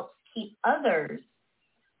helps keep others'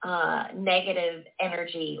 negative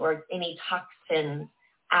energy or any toxins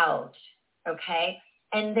out, okay?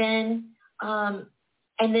 And then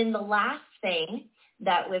the last thing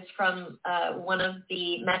that was from one of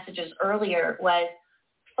the messages earlier was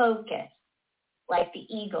focus, like the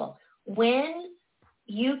eagle. When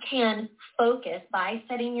you can focus by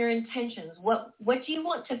setting your intentions, what do you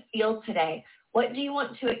want to feel today? What do you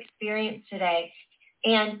want to experience today?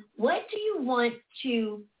 And what do you want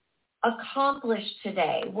to accomplish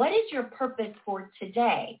today? What is your purpose for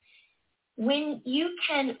today? When you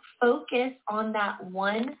can focus on that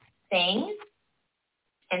one thing,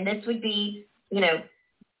 and this would be,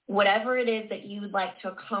 whatever it is that you would like to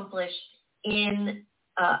accomplish in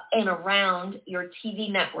and around your TV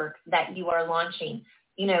network that you are launching,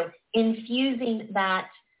 infusing that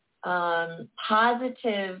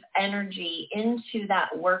positive energy into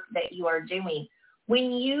that work that you are doing.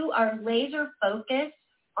 When you are laser focused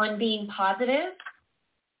on being positive,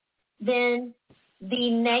 then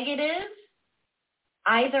the negative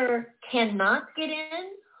either cannot get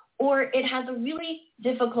in or it has a really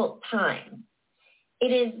difficult time.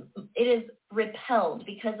 It is repelled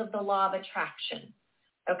because of the law of attraction.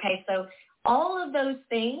 Okay, so all of those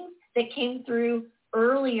things that came through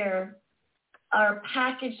earlier are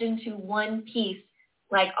packaged into one piece,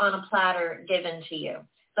 like on a platter given to you.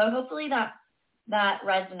 So hopefully that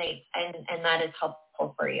resonates and that is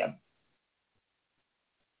helpful for you.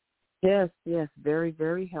 Yes, very,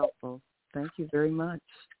 very helpful. Thank you very much.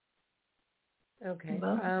 Okay.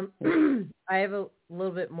 I have a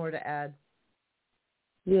little bit more to add.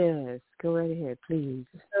 Yes, go right ahead, please.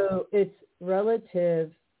 So it's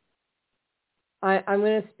relative. I'm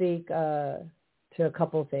going to speak to a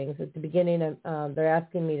couple things. At the beginning, they're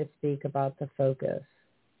asking me to speak about the focus.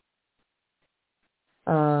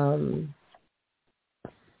 I'm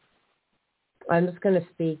just going to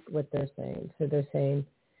speak what they're saying. So they're saying,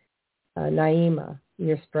 Naima,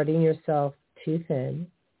 you're spreading yourself too thin.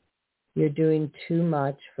 You're doing too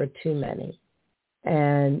much for too many.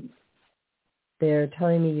 And they're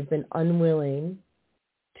telling me you've been unwilling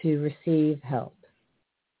to receive help.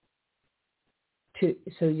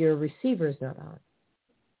 So your receiver's not on.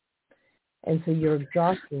 And so you're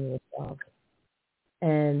exhausting yourself.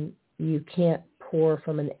 And you can't pour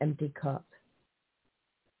from an empty cup.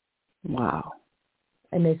 Wow.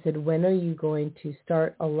 And they said, when are you going to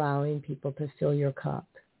start allowing people to fill your cup?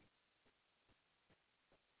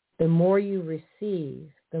 The more you receive,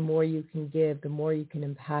 the more you can give, the more you can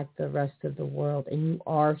impact the rest of the world. And you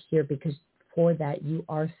are here because for that. You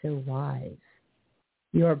are so wise.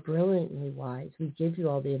 You are brilliantly wise. We give you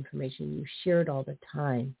all the information. You share it all the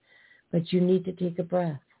time. But you need to take a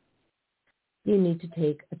breath. You need to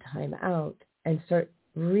take a time out and start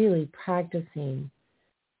really practicing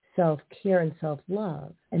self-care and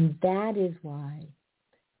self-love. And that is why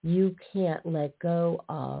you can't let go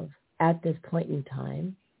of, at this point in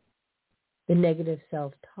time, the negative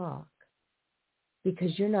self-talk,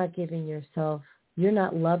 because you're not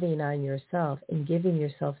loving on yourself and giving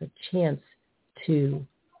yourself a chance to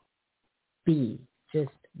just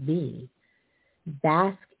be.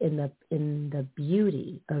 Bask in the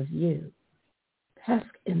beauty of you.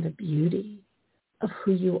 Bask in the beauty of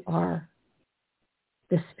who you are,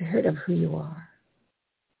 the spirit of who you are.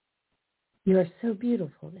 You are so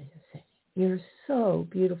beautiful, they say. You're so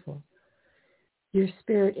beautiful. Your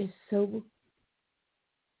spirit is so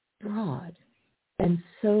broad and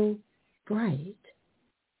so bright.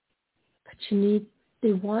 But I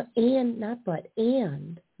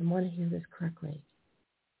want to hear this correctly.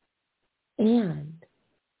 And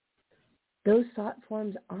those thought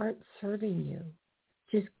forms aren't serving you.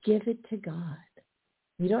 Just give it to God.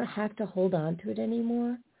 You don't have to hold on to it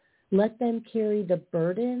anymore. Let them carry the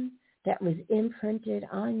burden that was imprinted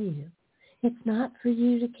on you. It's not for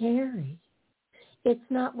you to carry. It's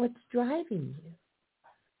not what's driving you.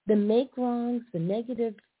 The make wrongs, the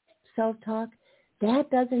negative self-talk, that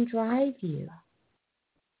doesn't drive you.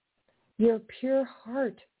 Your pure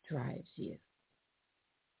heart drives you.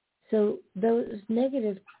 So those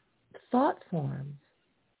negative thought forms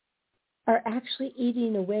are actually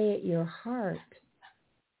eating away at your heart,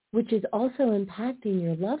 which is also impacting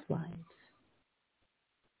your love life.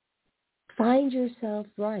 Find yourself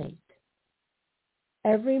right.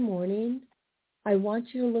 Every morning, I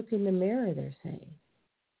want you to look in the mirror, they're saying,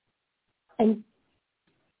 and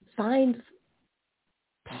find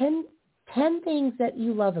 10 things that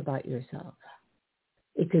you love about yourself.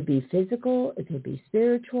 It could be physical, it could be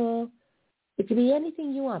spiritual, it could be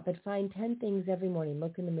anything you want, but find 10 things every morning,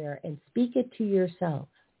 look in the mirror, and speak it to yourself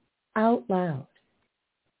out loud.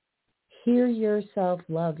 Hear yourself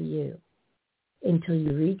love you until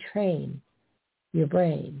you retrain your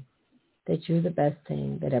brain that you're the best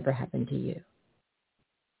thing that ever happened to you.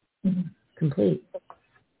 Mm-hmm. Complete.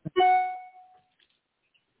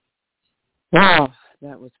 Wow,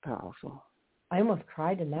 that was powerful. I almost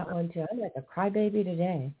cried in that one too. I'm like a crybaby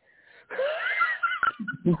today.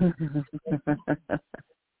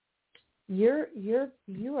 You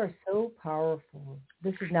are so powerful.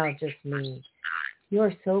 This is now just me. You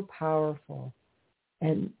are so powerful.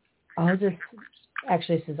 And actually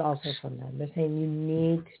this is also from them. They're saying you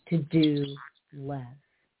need to do less.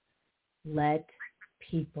 Let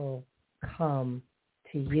people come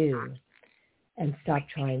to you and stop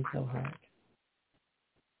trying so hard.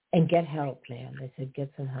 And get help, man. They said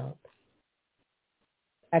get some help.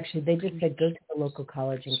 Actually, they just said go to the local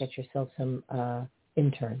college and get yourself some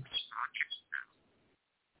interns.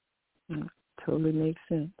 Totally makes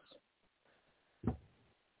sense.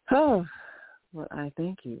 Oh, well, I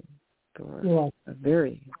thank you for a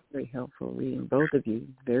very, very helpful reading. Both of you,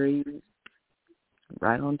 very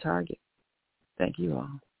right on target. Thank you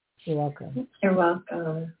all. You're welcome. You're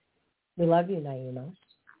welcome. We love you, Naima.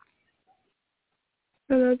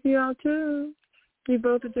 I love you all too. You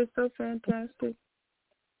both are just so fantastic.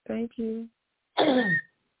 Thank you.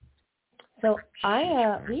 So we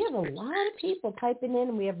have a lot of people typing in,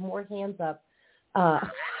 and we have more hands up.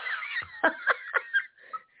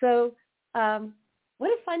 So what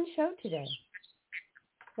a fun show today.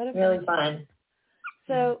 Really fun.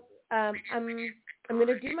 So I'm going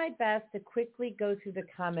to do my best to quickly go through the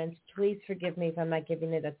comments. Please forgive me if I'm not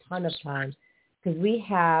giving it a ton of time, because we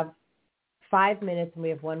have 5 minutes and we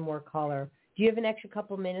have one more caller. Do you have an extra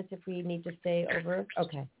couple minutes if we need to stay over?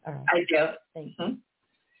 Okay. All right. I do. Thank you.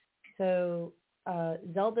 So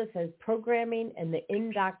Zelda says programming and the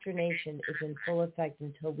indoctrination is in full effect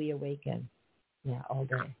until we awaken. Yeah, all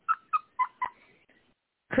day.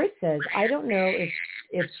 Chris says, I don't know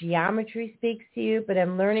if geometry speaks to you, but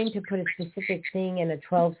I'm learning to put a specific thing in a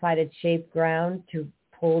 12-sided shaped ground to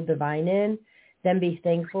pull divine in, then be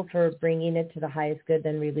thankful for bringing it to the highest good,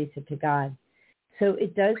 then release it to God. So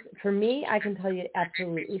it does, for me, I can tell you it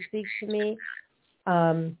absolutely speaks to me.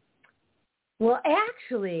 Well,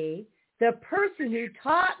 actually, the person who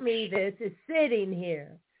taught me this is sitting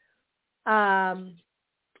here.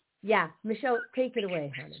 Yeah, Michelle, take it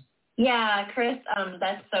away, honey. Yeah, Chris,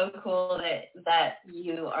 that's so cool that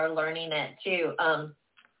you are learning it too.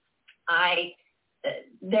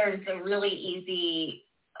 There's a really easy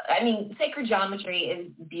I mean, sacred geometry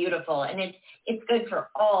is beautiful, and it's good for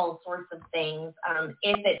all sorts of things.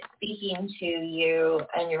 If it's speaking to you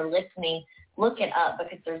and you're listening, look it up,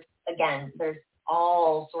 because there's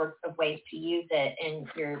all sorts of ways to use it in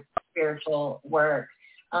your spiritual work,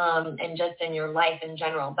 and just in your life in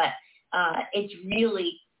general. But it's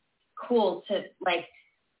really cool to, like,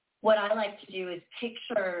 what I like to do is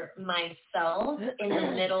picture myself in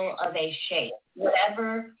the middle of a shape,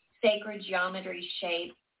 whatever sacred geometry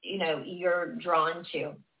shape, you're drawn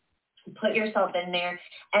to. Put yourself in there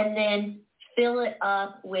and then fill it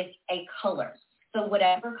up with a color. So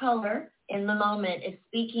whatever color in the moment is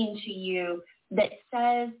speaking to you that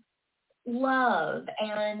says love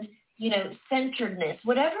and, centeredness,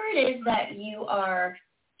 whatever it is that you are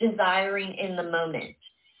desiring in the moment.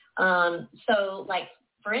 So, like,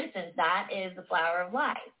 for instance, that is the flower of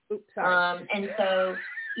life. Oops, sorry. And so,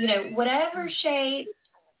 whatever shape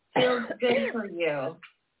feels good for you.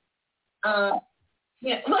 What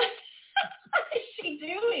is she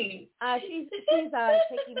doing? She's taking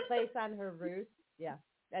place on her roost. Yeah,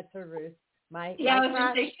 that's her roost. My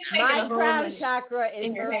crown chakra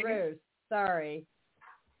is her roost. Sorry.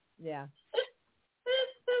 Yeah.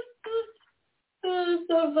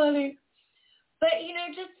 So funny. But,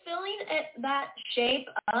 just filling that shape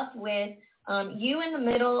up with you in the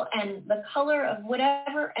middle and the color of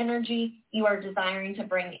whatever energy you are desiring to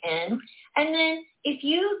bring in. And then if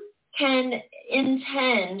you can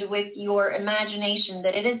intend with your imagination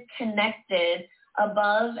that it is connected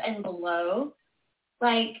above and below,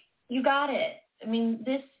 like, you got it. I mean,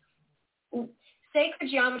 this sacred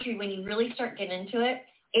geometry, when you really start getting into it,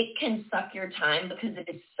 it can suck your time because it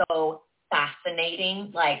is so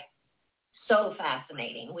fascinating, like, so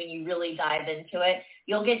fascinating. When you really dive into it,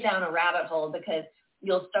 you'll get down a rabbit hole because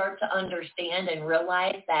you'll start to understand and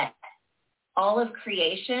realize that all of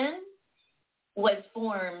creation was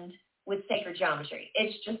formed with sacred geometry.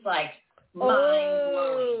 It's just like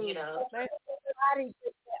mind-blowing,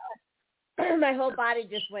 My whole body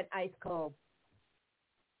just went ice cold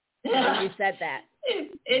when you said that.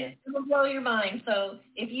 It will blow your mind. So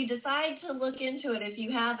if you decide to look into it, if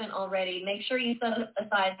you haven't already, make sure you set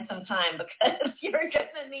aside some time, because you're going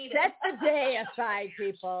to need it. Set the day aside,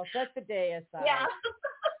 people. Set the day aside. Yeah.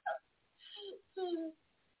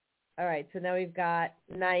 All right, so now we've got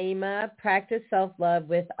Naima, practice self-love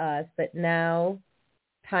with us, but now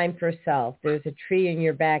time for self. There's a tree in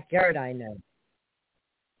your backyard, I know.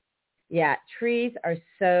 Yeah, trees are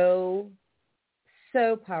so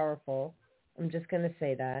powerful. I'm just going to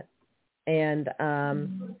say that. And,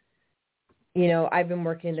 I've been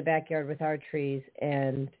working in the backyard with our trees,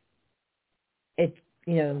 and it,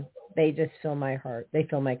 they just fill my heart. They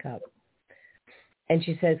fill my cup. And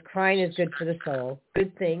she says, crying is good for the soul.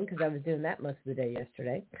 Good thing, because I was doing that most of the day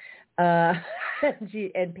yesterday.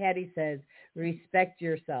 And Patty says, respect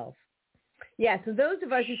yourself. Yeah, so those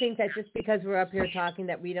of us who think that just because we're up here talking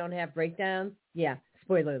that we don't have breakdowns, yeah,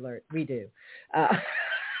 spoiler alert, we do.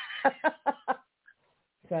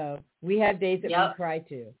 So we have days that we cry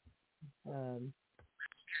too. All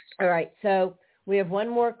right, so we have one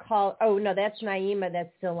more call. Oh, no, that's Naima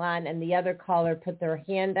that's still on, and the other caller put their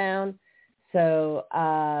hand down. So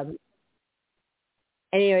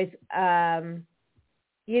anyways,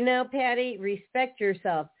 Patty, respect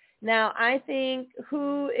yourself. Now, I think,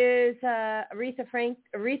 who is Aretha Franklin?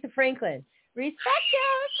 Respect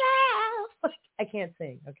yourself. I can't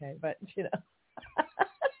sing, okay, but,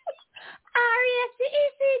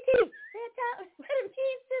 R-E-S-P-E-C-T.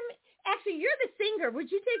 Actually, you're the singer.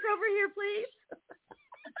 Would you take over here, please?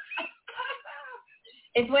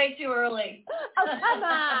 It's way too early. Oh, come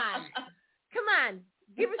on. Come on.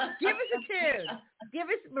 Give us a tune. Give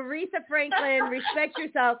us Aretha Franklin, respect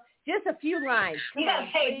yourself. Just a few lines. You got to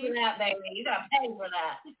pay for that, baby. You got to pay for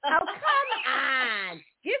that. Oh, come on.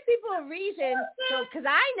 Give people a reason, because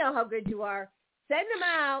I know how good you are. Send them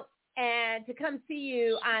out and to come see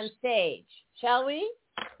you on stage. Shall we?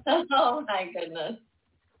 Oh, my goodness.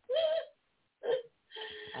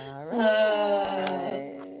 All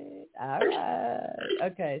right. All right.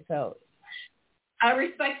 Okay, so. I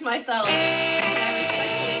respect myself. I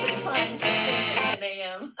respect the time at 10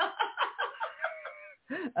 a.m.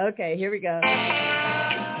 Okay, here we go.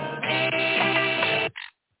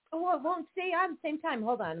 Oh, it won't stay on the same time.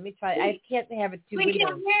 Hold on. Let me try. I can't have it too We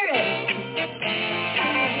can hear it.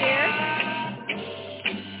 Can you hear?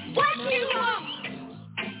 What you want?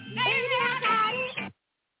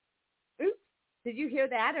 Oops. Did you hear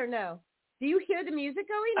that or no? Do you hear the music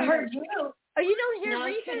going? I heard you. Oh, you don't hear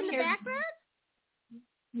Rita in the background?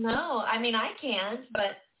 No, I mean, I can't,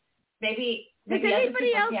 but maybe Does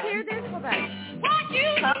anybody else hear this? Hold on.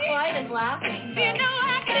 Top Flight is laughing. You know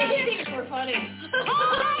I These were funny.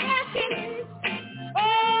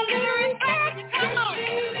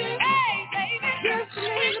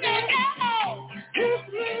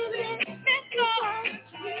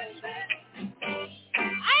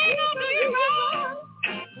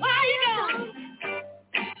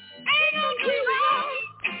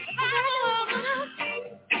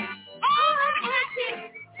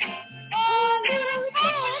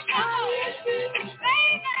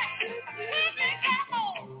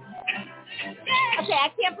 Okay,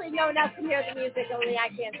 I can't believe no one else can hear the music, only I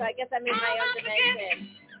can, so I guess I'm in my own dimension.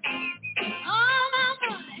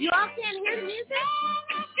 You all can't hear the music?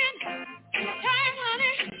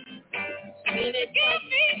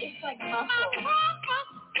 It's like muscle.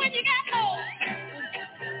 When you got home.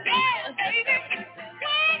 Yeah, baby.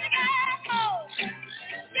 When you got home.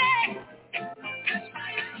 Yeah.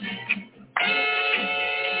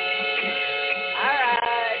 All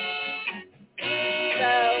right.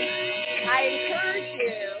 So, I encourage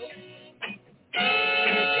you.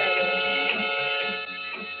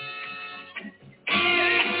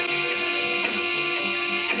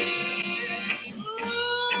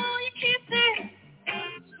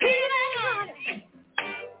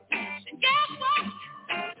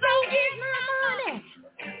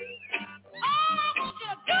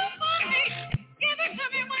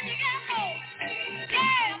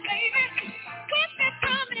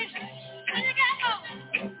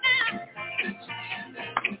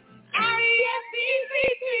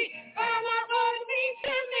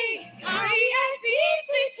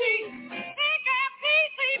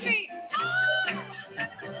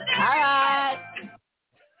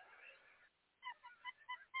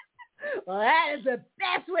 Well, that is the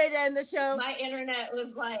best way to end the show. My internet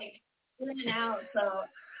was like in and out, so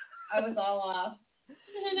I was all off.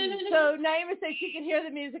 So Naima says she can hear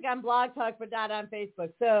the music on Blog Talk, but not on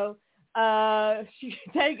Facebook. So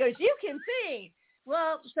Teddy goes, you can sing.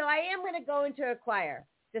 Well, so I am going to go into a choir.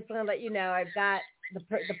 Just want to let you know, I've got the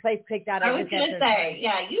place picked out. I was going to say,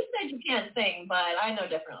 yeah, you said you can't sing, but I know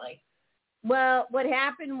differently. Well, what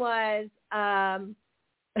happened was,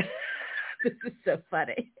 this is so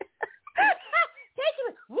funny.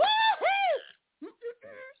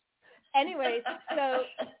 Anyways, so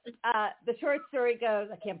the short story goes.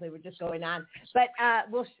 I can't believe we're just going on, but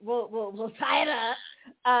we'll tie it up.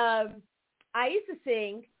 I used to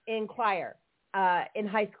sing in choir in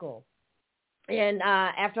high school, and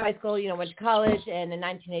after high school, went to college. And in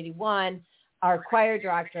 1981, our choir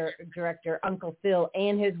director Uncle Phil,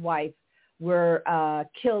 and his wife were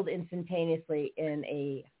killed instantaneously in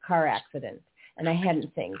a car accident, and I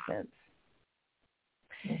hadn't sang since.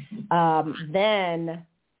 Then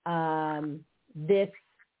this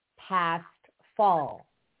past fall,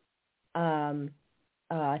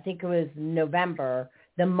 I think it was November,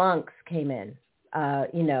 the monks came in, to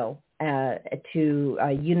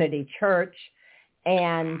Unity Church,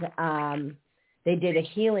 and they did a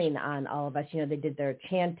healing on all of us. They did their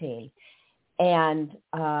chanting, and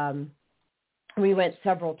we went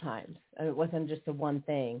several times. It wasn't just the one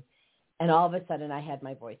thing, and all of a sudden I had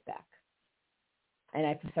my voice back. And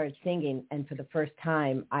I started singing, and for the first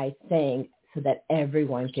time, I sang so that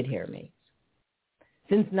everyone could hear me.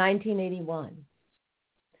 Since 1981.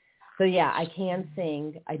 So, yeah, I can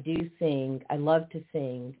sing. I do sing. I love to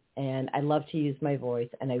sing, and I love to use my voice,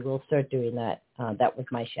 and I will start doing that. That was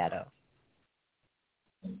my shadow.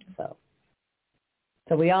 So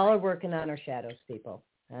we all are working on our shadows, people.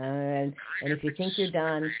 And if you think you're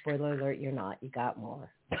done, spoiler alert, you're not. You got more.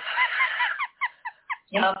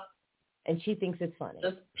 Yep. And she thinks it's funny.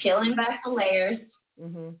 Just peeling back the layers.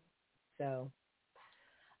 Mhm. So,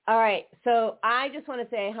 all right. So I just want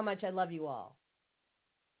to say how much I love you all.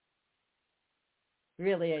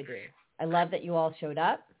 Really, I do. I love that you all showed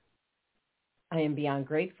up. I am beyond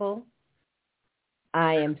grateful.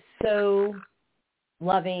 I am so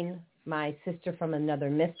loving my sister from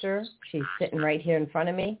another mister. She's sitting right here in front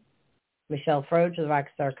of me, Michelle Froedge, the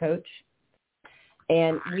Rockstar coach.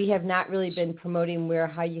 And we have not really been promoting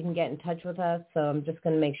how you can get in touch with us, so I'm just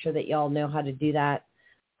going to make sure that y'all know how to do that.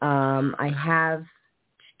 I have,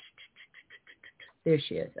 there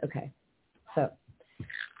she is. Okay. So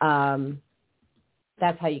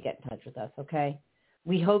that's how you get in touch with us, okay?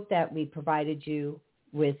 We hope that we provided you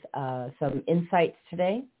with some insights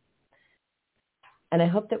today, and I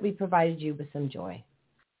hope that we provided you with some joy.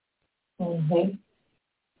 Mm-hmm.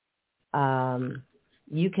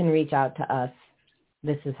 You can reach out to us.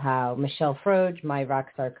 This is how. Michelle Froedge,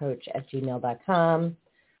 myrockstarcoach@gmail.com,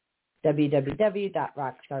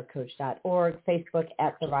 www.rockstarcoach.org, Facebook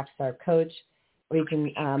 @The Rockstar Coach, or you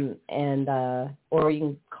can or you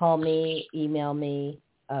can call me, email me,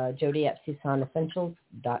 Jodi at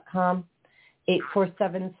Suson-Essentials.com,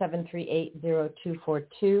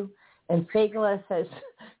 847-738-0242. And Fagala says,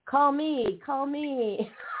 call me.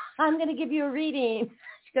 I'm going to give you a reading.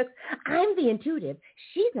 She goes, I'm the intuitive.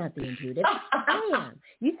 She's not the intuitive. I am.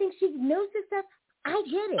 You think she knows this stuff? I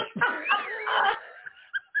get it.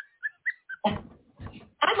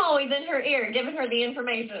 I'm always in her ear giving her the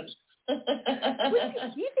information.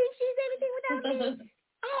 You think she's anything without me?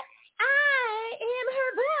 I am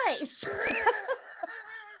her voice.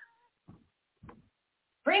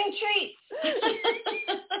 Bring treats.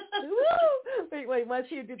 Woo! Wait, once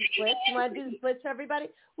you do the splits, you want to do the splits for everybody?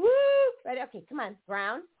 Woo! Ready? Okay, come on.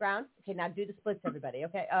 Ground. Okay, now do the splits, everybody.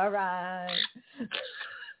 Okay, all right.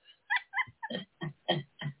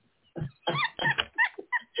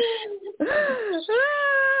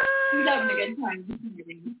 She's having a good time this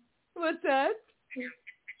morning. What's that?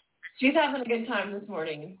 She's having a good time this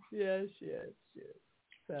morning. Yes.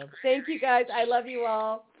 So thank you guys. I love you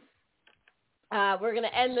all. We're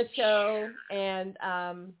gonna end the show, and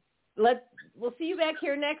we'll see you back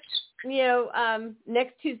here next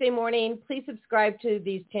Tuesday morning. Please subscribe to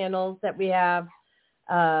these channels that we have.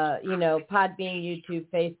 Podbean, YouTube,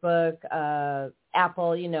 Facebook,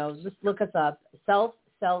 Apple. Just look us up.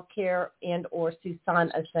 Self-Care and or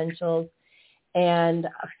Suson Essentials, and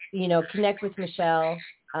connect with Michelle.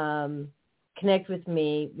 Connect with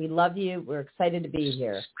me. We love you. We're excited to be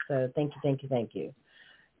here. So thank you.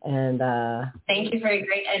 And thank you for your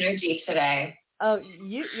great energy today. Oh,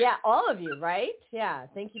 all of you, right? Yeah,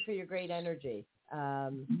 thank you for your great energy.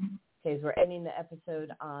 Okay, so we're ending the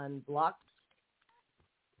episode on Block